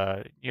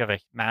you have a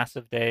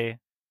massive day.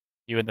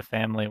 You and the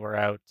family were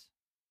out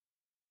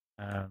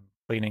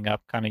cleaning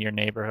up kind of your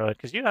neighborhood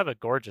because you have a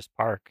gorgeous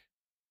park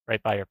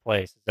right by your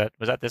place.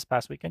 Was that this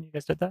past weekend you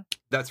guys did that?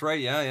 That's right.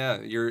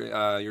 Yeah.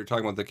 You're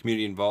talking about the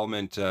community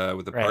involvement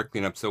with the park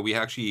cleanup. So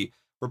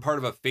we're part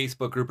of a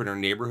Facebook group in our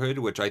neighborhood,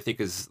 which I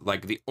think is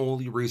like the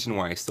only reason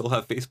why I still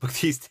have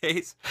Facebook these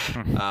days.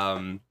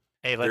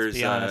 Hey, let's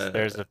be honest.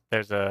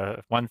 There's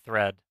a one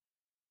thread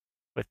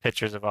with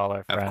pictures of all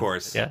our friends. Of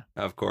course. Yeah.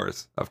 Of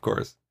course.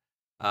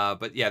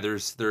 But yeah,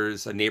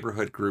 there's a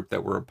neighborhood group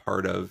that we're a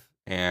part of,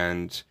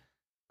 and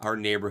our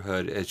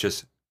neighborhood is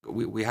just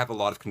we have a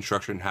lot of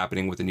construction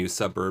happening with a new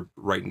suburb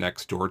right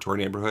next door to our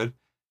neighborhood,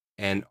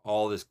 and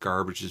all this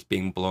garbage is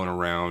being blown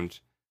around.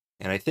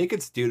 And I think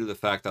it's due to the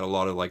fact that a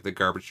lot of like the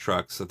garbage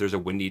trucks, if there's a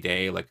windy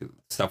day, like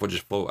stuff would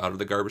just flow out of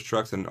the garbage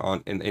trucks and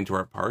into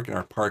our park, and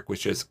our park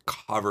was just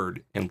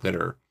covered in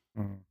litter.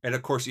 And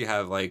of course you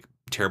have like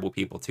terrible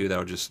people too that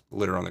would just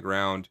litter on the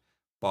ground,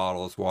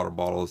 bottles, water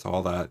bottles,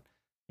 all that.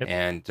 Yep.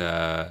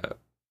 And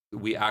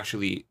we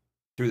actually,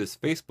 through this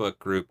Facebook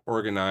group,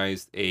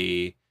 organized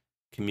a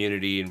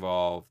community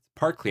involved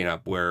park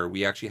cleanup where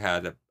we actually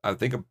had I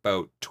think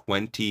about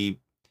 20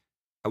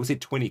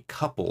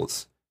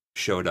 couples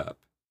showed up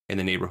in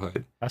the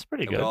neighborhood. That's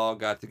pretty good. We all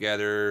got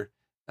together,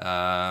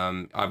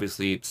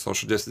 obviously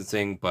social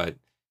distancing, but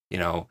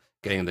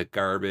getting the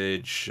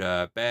garbage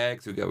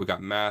bags. We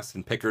got masks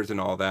and pickers and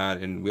all that,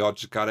 and we all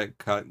just got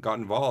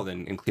involved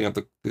in cleaning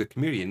up the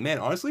community. And man,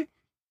 honestly,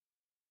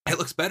 it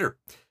looks better.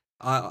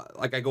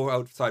 Like I go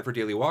outside for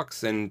daily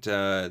walks, and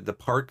the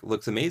park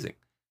looks amazing.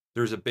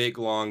 There's a big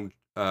long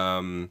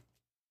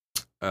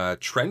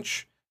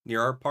trench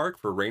near our park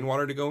for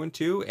rainwater to go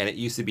into, and it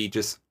used to be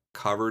just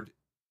covered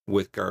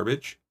with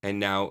garbage, and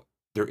now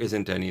there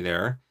isn't any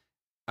there.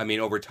 I mean,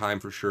 over time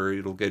for sure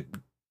it'll get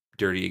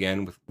dirty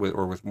again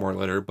with more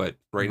litter, but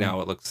right now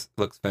it looks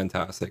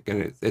fantastic,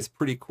 and it's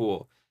pretty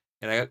cool.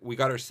 And we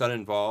got our son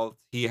involved.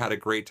 He had a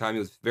great time. He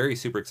was very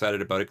super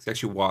excited about it. He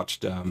actually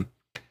watched a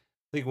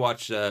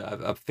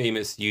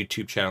famous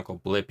YouTube channel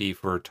called Blippi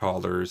for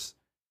toddlers,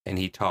 and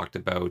he talked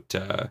about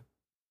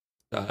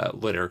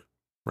litter,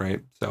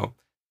 right? So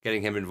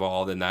getting him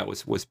involved in that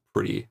was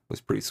pretty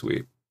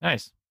sweet.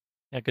 Nice.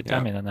 Yeah, good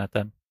timing on that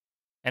then.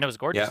 And it was a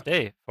gorgeous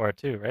day for it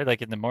too, right?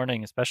 Like in the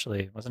morning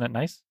especially. Wasn't it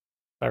nice?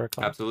 If I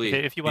recall. Absolutely.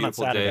 If you went on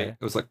Saturday. Day.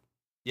 It was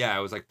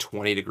like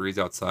 20 degrees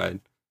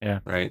outside. Yeah.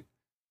 Right?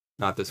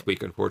 Not this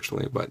week,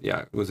 unfortunately, but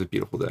yeah, it was a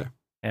beautiful day.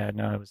 Yeah,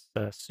 no, it was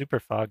super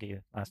foggy.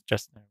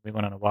 We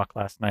went on a walk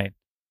last night.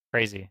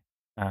 Crazy.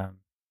 The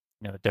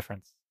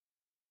difference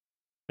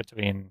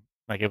between,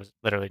 like, it was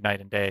literally night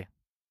and day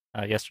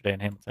yesterday in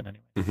Hamilton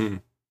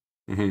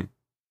anyway.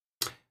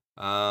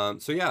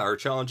 So yeah, our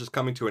challenge is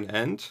coming to an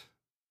end.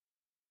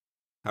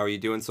 How are you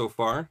doing so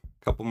far?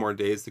 A couple more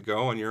days to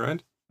go on your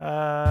end.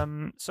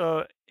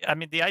 So I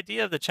mean, the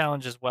idea of the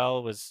challenge as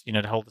well was,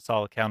 to hold us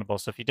all accountable.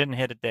 So if you didn't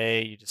hit a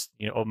day, you just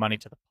owe money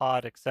to the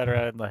pod,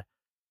 etc. And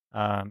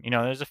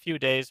there's a few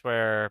days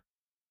where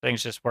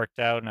things just worked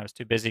out, and I was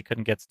too busy,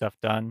 couldn't get stuff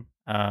done.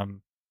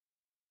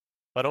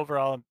 But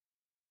overall, I'm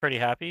pretty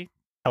happy.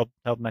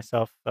 Held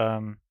myself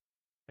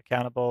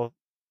accountable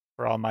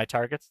for all my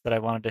targets that I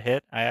wanted to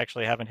hit. I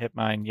actually haven't hit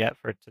mine yet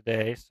for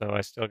today, so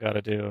I still got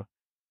to do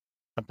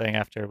something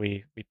after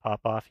we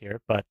pop off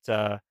here. But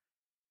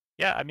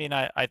yeah, I mean,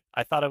 I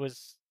thought it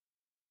was,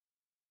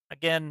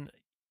 again,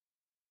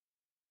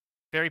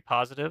 very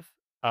positive.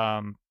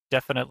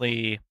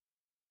 Definitely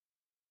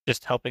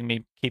just helping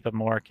me keep a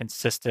more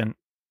consistent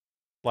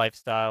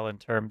lifestyle in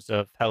terms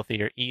of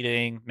healthier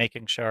eating,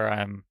 making sure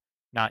I'm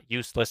not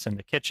useless in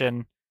the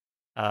kitchen,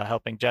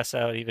 helping Jess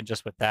out even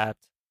just with that.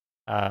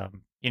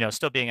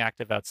 Still being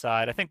active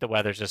outside. I think the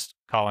weather's just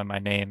calling my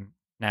name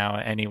now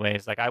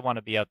anyways. Like, I want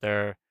to be out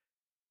there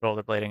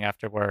rollerblading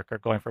after work or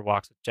going for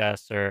walks with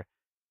Jess or,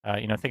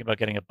 think about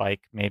getting a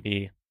bike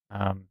maybe,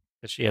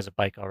 because she has a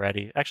bike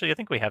already. Actually, I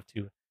think we have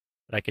two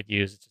that I could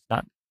use. It's just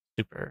not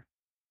super.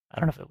 I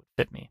don't know if it would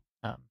fit me.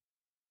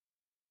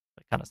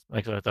 Kind of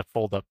like a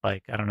fold up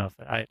bike. I don't know if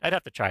I'd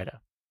have to try it out.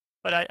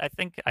 But I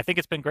think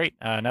it's been great.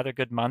 Another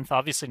good month.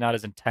 Obviously not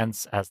as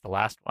intense as the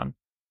last one,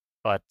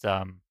 but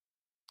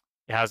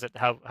how's it?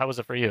 How was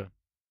it for you?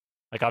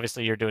 Like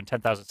obviously you're doing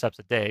 10,000 steps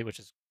a day, which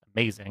is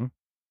amazing.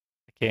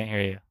 I can't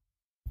hear you.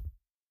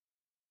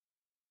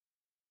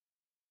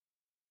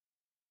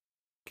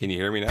 Can you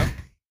hear me now?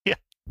 Yeah.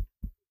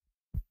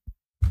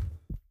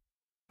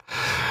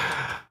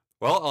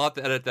 Well, I'll have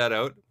to edit that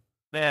out.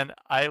 Man,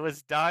 I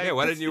was dying. Yeah,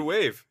 why didn't you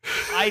wave?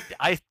 I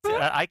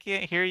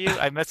can't hear you.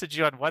 I messaged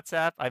you on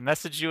WhatsApp. I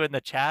messaged you in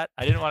the chat.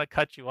 I didn't want to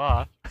cut you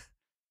off.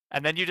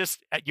 And then you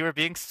were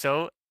being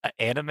so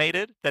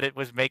animated that it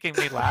was making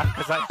me laugh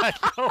because I had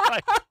no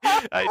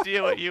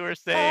idea what you were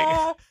saying.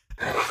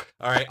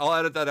 All right, I'll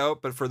edit that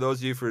out. But for those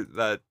of you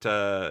that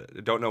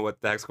don't know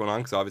what the heck's going on,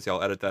 because obviously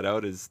I'll edit that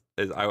out, is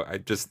I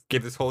just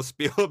gave this whole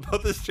spiel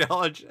about this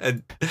challenge,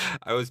 and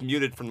I was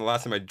muted from the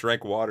last time I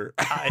drank water.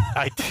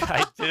 I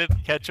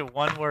didn't catch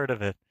one word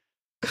of it.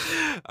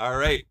 All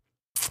right.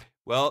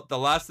 Well, the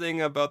last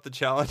thing about the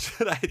challenge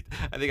that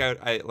I think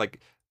I like.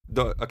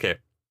 Okay.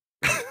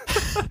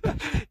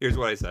 Here's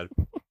what I said.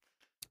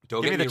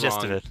 Don't Give get me me the gist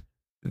wrong. of it.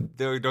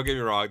 Don't get me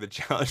wrong. The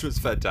challenge was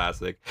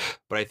fantastic,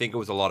 but I think it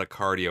was a lot of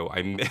cardio.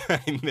 I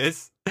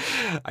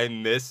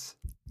miss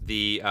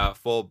the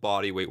full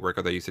body weight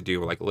workout that I used to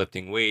do, like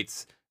lifting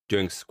weights,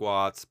 doing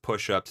squats,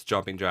 push-ups,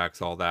 jumping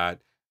jacks, all that,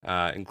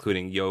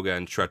 including yoga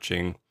and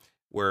stretching.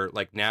 Where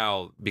like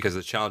now, because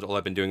of the challenge, all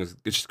I've been doing is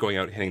just going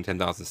out hitting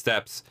 10,000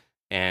 steps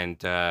and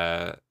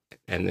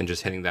then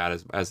just hitting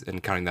that as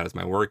and counting that as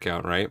my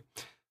workout, right?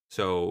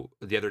 So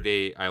the other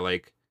day,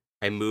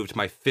 I moved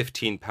my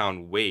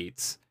 15-pound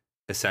weights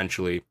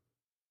essentially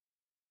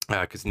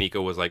because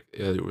Nico was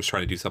was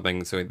trying to do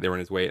something, so they were in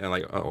his way, and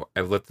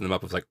I lifted them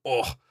up. I was like,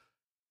 oh,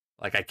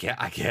 like I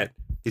can't.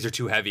 These are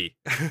too heavy.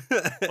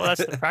 Well,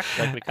 that's the practice.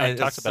 Like we kind of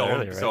talked about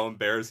earlier, right? So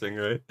embarrassing,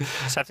 right? You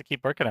just have to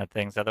keep working at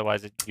things,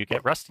 otherwise you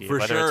get rusty. For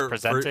whether sure, it's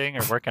presenting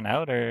or working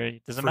out, or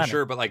it doesn't matter.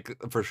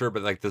 For sure,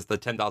 but like the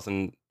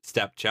 10,000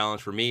 step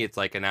challenge for me, it's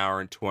like an hour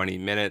and 20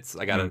 minutes.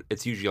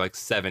 It's usually like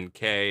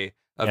 7K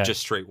of just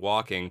straight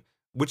walking,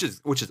 which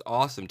is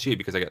awesome too,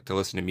 because I get to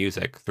listen to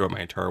music throughout my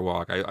entire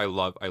walk. I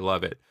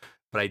love it,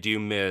 but I do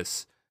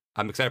miss.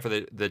 I'm excited for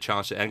the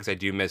challenge to end because I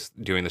do miss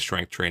doing the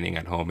strength training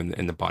at home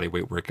and the body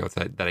weight workouts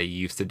that I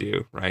used to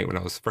do, right, when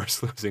I was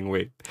first losing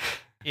weight.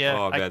 Yeah.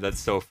 Oh man, that's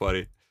so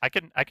funny. I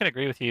can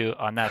agree with you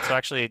on that. So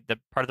actually, the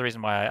part of the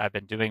reason why I've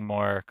been doing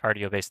more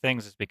cardio-based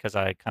things is because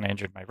I kind of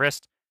injured my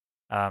wrist.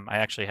 I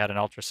actually had an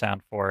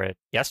ultrasound for it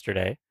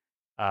yesterday,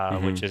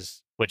 which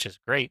is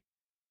great.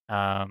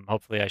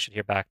 Hopefully, I should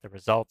hear back the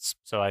results.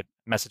 So I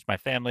messaged my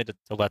family to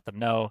let them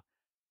know,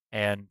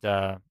 and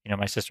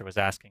my sister was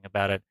asking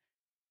about it.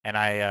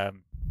 And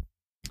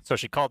so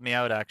she called me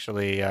out.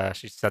 Actually,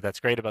 she said that's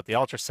great about the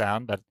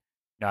ultrasound, but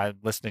I'm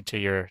listening to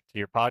your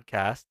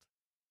podcast,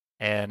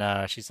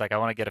 and she's like, I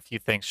want to get a few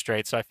things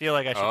straight. So I feel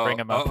like I should bring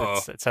them up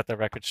and set the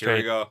record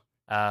straight. Here we go.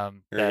 Here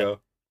we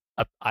go.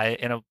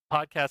 In a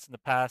podcast in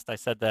the past, I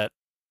said that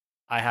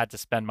I had to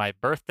spend my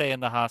birthday in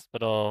the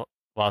hospital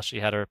while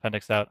she had her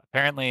appendix out.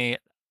 Apparently,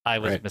 I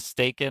was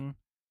mistaken.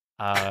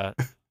 Yeah,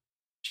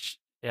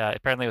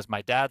 apparently it was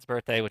my dad's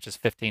birthday, which is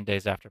 15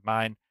 days after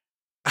mine.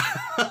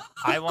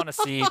 I want to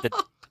see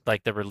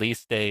the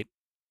release date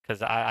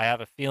because I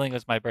have a feeling it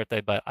was my birthday,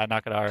 but I'm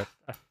not gonna.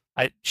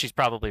 She's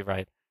probably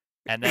right.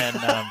 And then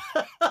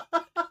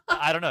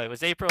I don't know. It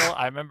was April.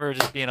 I remember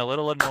just being a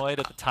little annoyed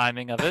at the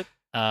timing of it.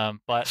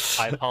 But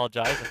I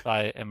apologize if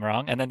I am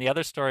wrong. And then the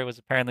other story was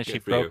apparently she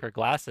broke her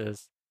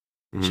glasses.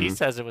 Mm-hmm. She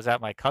says it was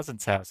at my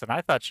cousin's house, and I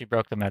thought she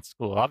broke them at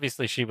school.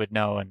 Obviously, she would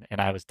know, and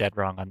I was dead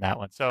wrong on that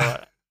one. So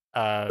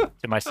to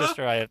my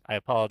sister, I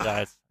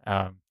apologize.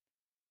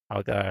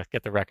 I'll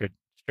get the record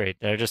straight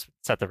there. Just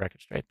set the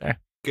record straight there.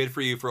 Good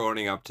for you for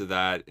owning up to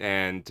that,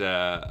 and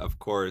of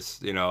course,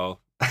 to any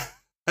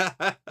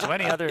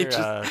other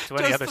stories.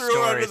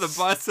 Under the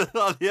bus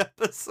on the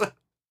episode.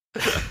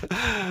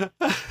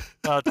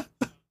 Well,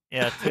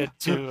 yeah.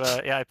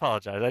 I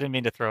apologize. I didn't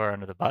mean to throw her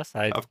under the bus.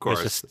 Of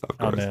course.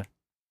 On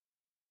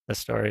the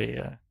story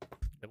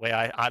the way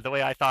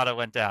I thought it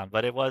went down,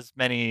 but it was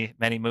many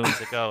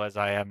moons ago, as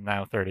I am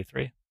now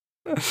 33.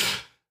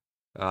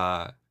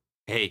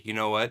 Hey, you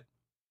know what?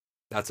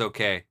 That's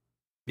okay,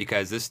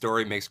 because this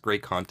story makes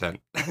great content.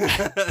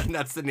 And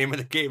that's the name of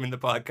the game in the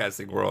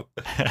podcasting world.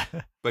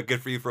 But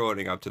good for you for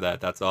owning up to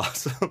that. That's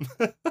awesome.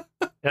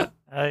 Yeah,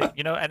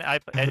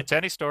 and to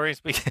any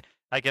stories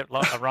I get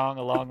wrong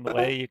along the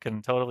way, you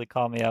can totally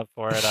call me out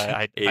for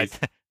it.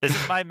 This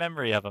is my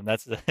memory of them.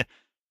 That's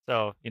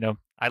so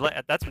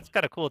that's what's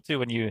kind of cool too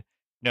when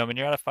when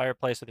you're at a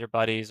fireplace with your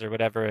buddies or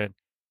whatever,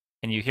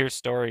 and you hear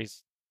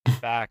stories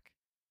back.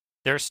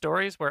 There are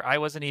stories where I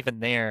wasn't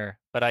even there,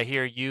 but I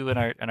hear you and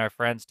our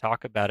friends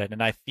talk about it,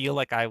 and I feel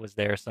like I was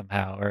there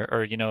somehow,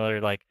 or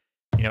like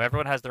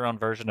everyone has their own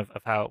version of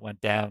how it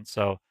went down.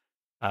 So,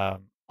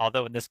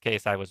 although in this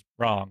case I was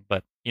wrong,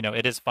 but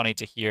it is funny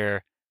to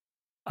hear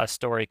a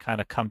story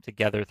kind of come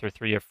together through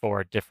 3 or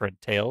 4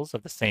 different tales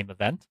of the same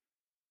event.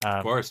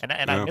 Of course. And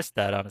I Yeah. missed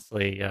that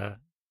honestly.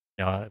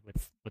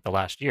 With the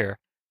last year,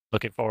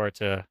 looking forward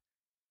to,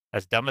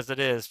 as dumb as it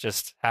is,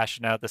 just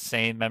hashing out the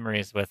same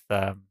memories with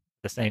the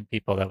same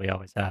people that we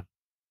always have.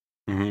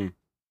 Hmm.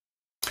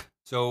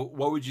 So,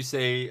 what would you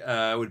say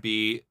would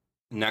be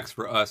next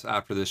for us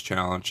after this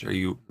challenge? Are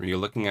you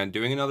looking at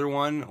doing another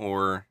one,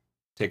 or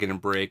taking a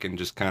break and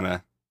just kind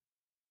of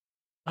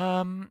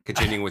Um,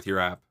 continuing with your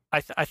app? I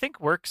think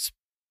work's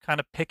kind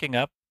of picking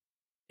up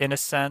in a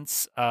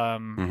sense.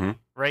 Hmm.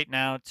 Right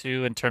now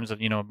too, in terms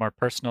of a more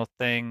personal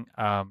thing.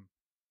 I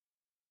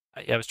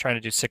was trying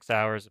to do 6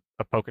 hours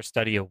of poker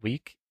study a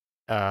week.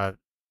 Uh,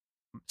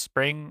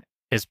 Spring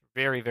is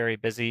very, very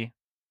busy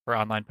for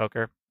online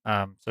poker.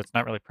 So it's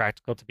not really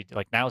practical to be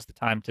like, now is the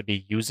time to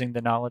be using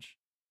the knowledge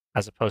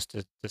as opposed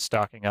to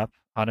stocking up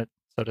on it,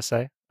 so to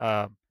say.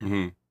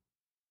 Hmm.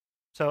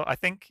 So I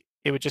think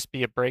it would just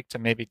be a break to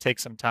maybe take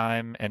some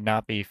time and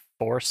not be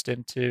forced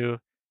into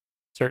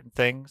certain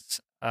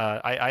things.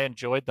 I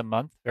enjoyed the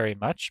month very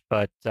much,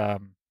 but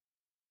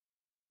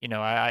you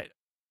know, I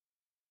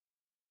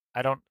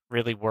don't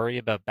really worry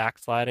about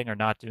backsliding or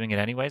not doing it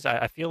anyways.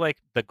 I feel like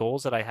the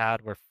goals that I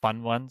had were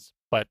fun ones,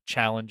 but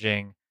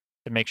challenging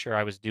to make sure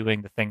I was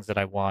doing the things that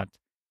I want.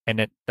 And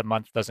the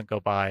month doesn't go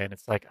by, and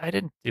it's like I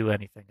didn't do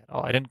anything at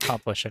all. I didn't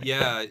accomplish anything.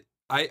 Yeah,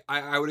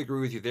 I would agree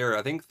with you there.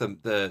 I think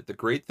the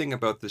great thing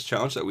about this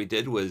challenge that we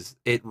did was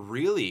it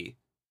really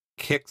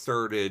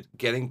kickstarted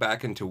getting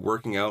back into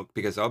working out,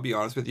 because I'll be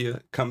honest with you,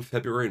 come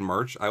February and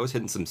March, I was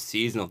hitting some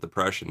seasonal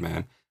depression,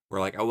 man,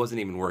 where like I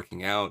wasn't even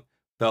working out,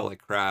 felt like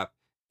crap,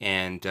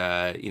 and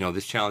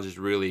this challenge has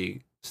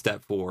really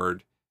stepped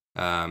forward,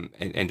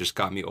 and just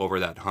got me over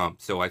that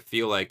hump. So I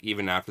feel like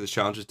even after this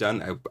challenge is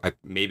done, I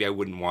maybe I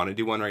wouldn't want to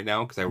do one right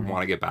now, because I Mhm.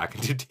 want to get back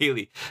into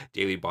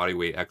daily body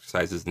weight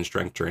exercises and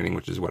strength training,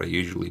 which is what I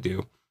usually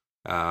do.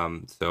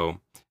 So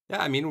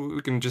yeah, I mean,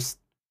 we can just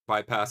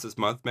bypass this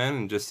month, man,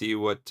 and just see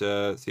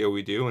how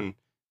we do, and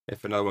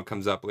if another one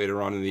comes up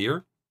later on in the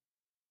year,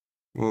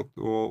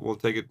 we'll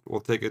take it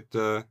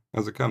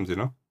as it comes, you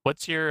know.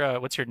 What's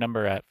your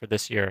number at for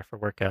this year for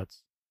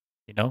workouts?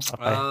 If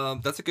I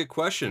That's a good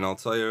question. I'll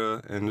tell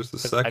you in just a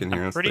because second I'm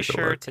here. Let's pretty take a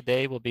sure look.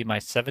 today will be my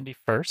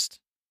 71st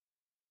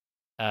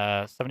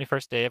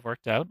day I've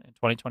worked out in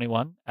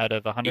 2021 out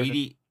of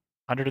 80,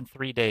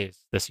 103 days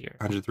this year.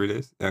 103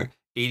 days.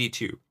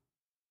 82.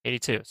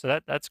 82. So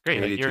that's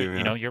great. Like 82.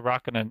 Yeah. you're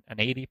rocking an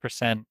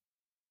 80%.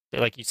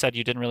 Like you said,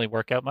 you didn't really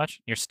work out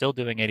much. You're still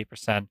doing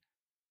 80%.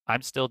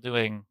 I'm still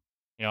doing,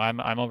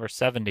 I'm over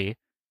 70.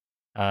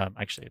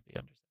 Actually, it'd be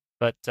under,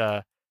 but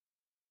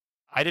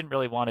I didn't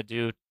really want to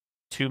do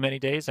too many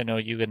days. I know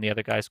you and the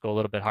other guys go a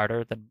little bit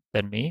harder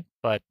than me,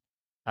 but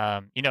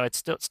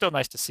it's still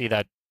nice to see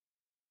that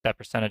that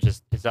percentage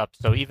is up.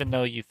 So even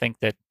though you think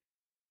that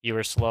you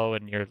were slow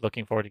and you're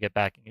looking forward to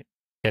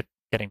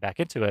getting back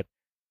into it,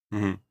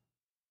 Hmm.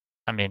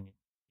 I mean,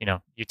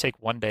 you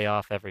take one day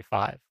off every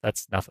 5.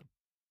 That's nothing.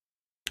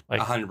 A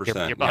Like hundred your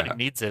percent. body Yeah.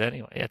 needs it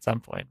anyway at some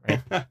point,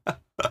 right? All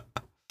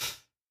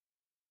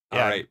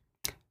Yeah. right.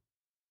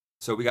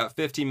 So we got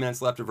 15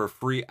 minutes left of our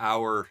free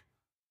hour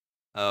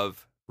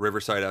of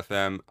Riverside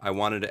FM. I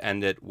wanted to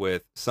end it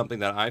with something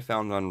that I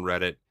found on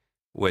Reddit,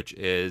 which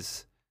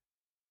is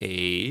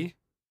a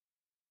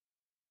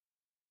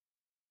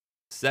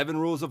 7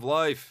 rules of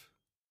life,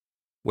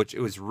 which it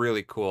was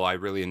really cool. I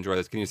really enjoy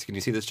this. Can you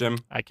see this, Jim?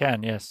 I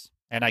can, yes.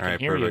 And I All can right,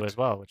 hear you perfect. as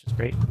well, which is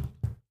great.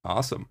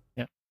 Awesome.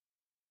 Yeah.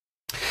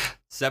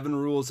 7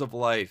 rules of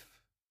life.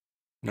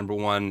 Number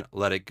 1,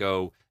 let it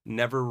go.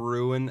 Never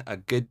ruin a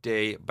good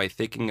day by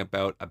thinking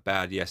about a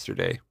bad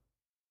yesterday.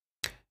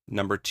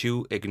 Number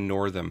 2,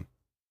 ignore them.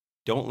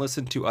 Don't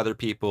listen to other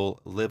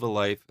people. Live a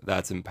life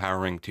that's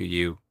empowering to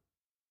you.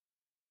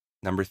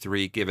 Number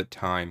 3, give it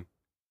time.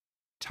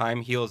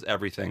 Time heals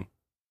everything.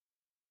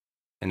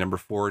 And number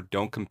 4,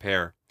 don't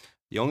compare.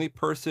 The only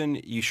person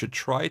you should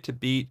try to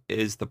beat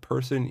is the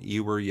person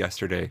you were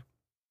yesterday.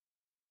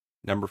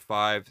 Number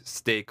 5,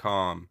 stay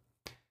calm.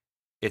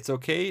 It's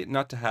okay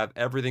not to have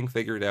everything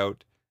figured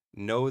out.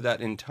 Know that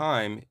in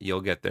time,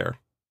 you'll get there.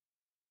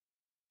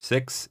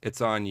 6,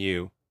 it's on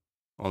you.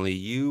 Only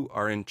you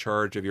are in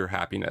charge of your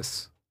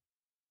happiness.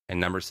 And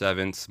number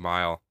 7,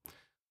 smile.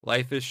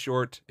 Life is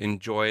short.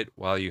 Enjoy it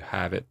while you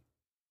have it.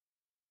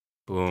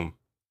 Boom.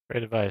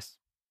 Great advice.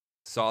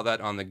 Saw that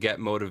on the Get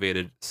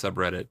Motivated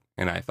subreddit,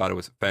 and I thought it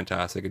was a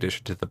fantastic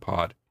addition to the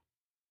pod.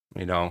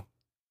 You know,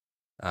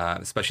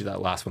 especially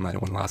that last one.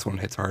 That last one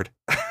hits hard.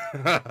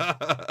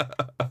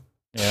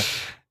 Yeah.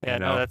 Yeah,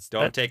 no,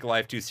 Don't take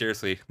life too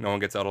seriously. No one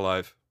gets out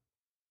alive.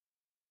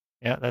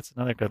 Yeah, that's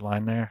another good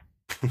line there.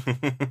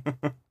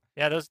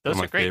 Yeah, those One of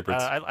are my great.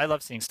 favorites. I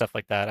love seeing stuff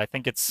like that. I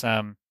think it's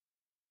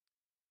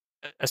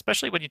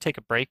especially when you take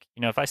a break.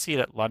 If I see it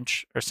at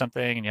lunch or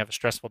something and you have a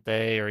stressful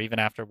day or even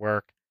after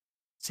work,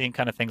 seeing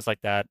kind of things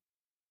like that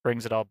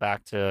brings it all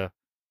back to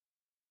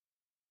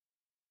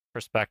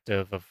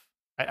perspective of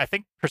I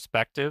think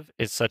perspective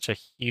is such a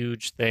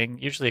huge thing.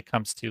 Usually it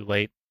comes too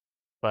late,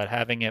 but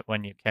having it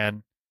when you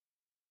can,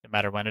 no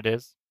matter when it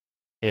is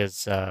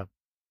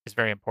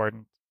very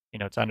important,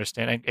 to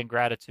understand and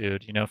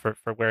gratitude,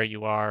 for where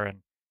you are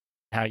and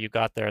how you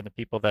got there and the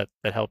people that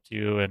helped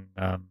you and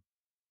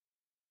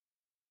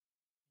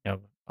you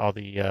know, all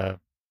the uh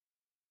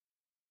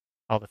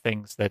all the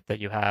things that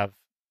you have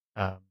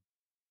um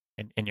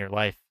in your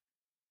life.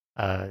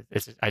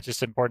 It's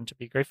just important to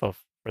be grateful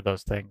for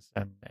those things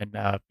and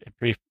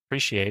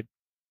appreciate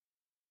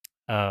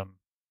um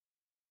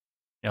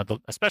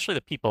especially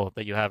the people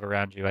that you have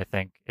around you. I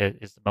think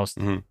is the most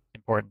Hmm.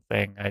 important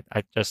thing.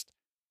 I just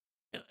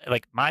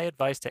like my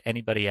advice to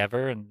anybody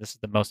ever, and this is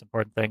the most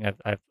important thing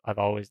I've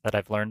always that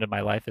I've learned in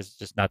my life is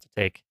just not to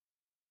take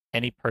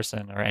any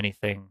person or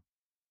anything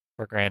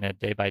for granted.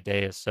 Day by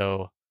day is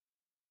so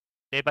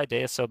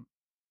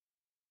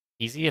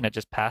easy and it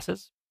just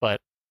passes. But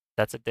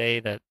that's a day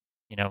that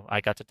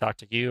I got to talk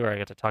to you, or I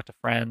got to talk to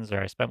friends,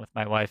 or I spent with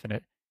my wife, and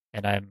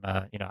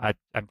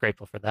I'm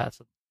grateful for that.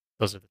 So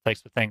those are the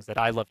types of things that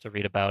I love to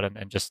read about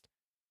and just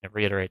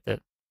reiterate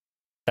that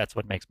that's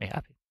what makes me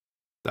happy.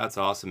 That's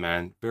awesome,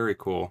 man. Very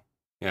cool.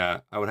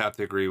 Yeah, I would have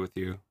to agree with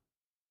you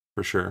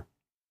for sure.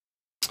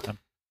 Um,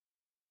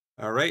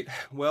 All right.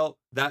 Well,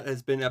 that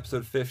has been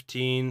episode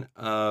 15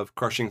 of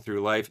Crushing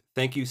Through Life.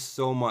 Thank you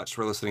so much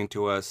for listening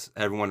to us,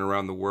 everyone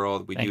around the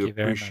world. We Thank do you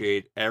very much.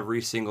 appreciate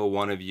every single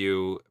one of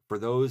you. For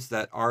those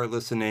that are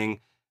listening,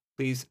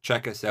 please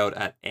check us out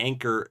at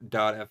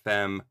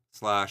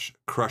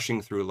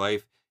anchor.fm/crushing through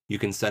life. You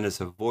can send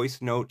us a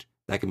voice note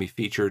that can be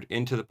featured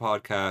into the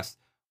podcast,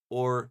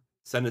 or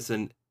send us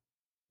an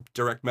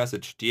direct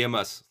message, DM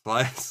us,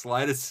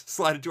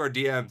 slide into our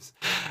DMs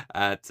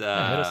at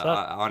Yeah, hit us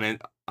up.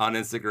 on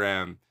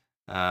Instagram,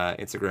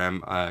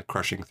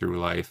 Crushing Through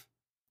Life.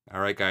 All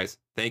right, guys,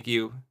 thank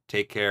you.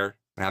 Take care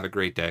and have a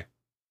great day.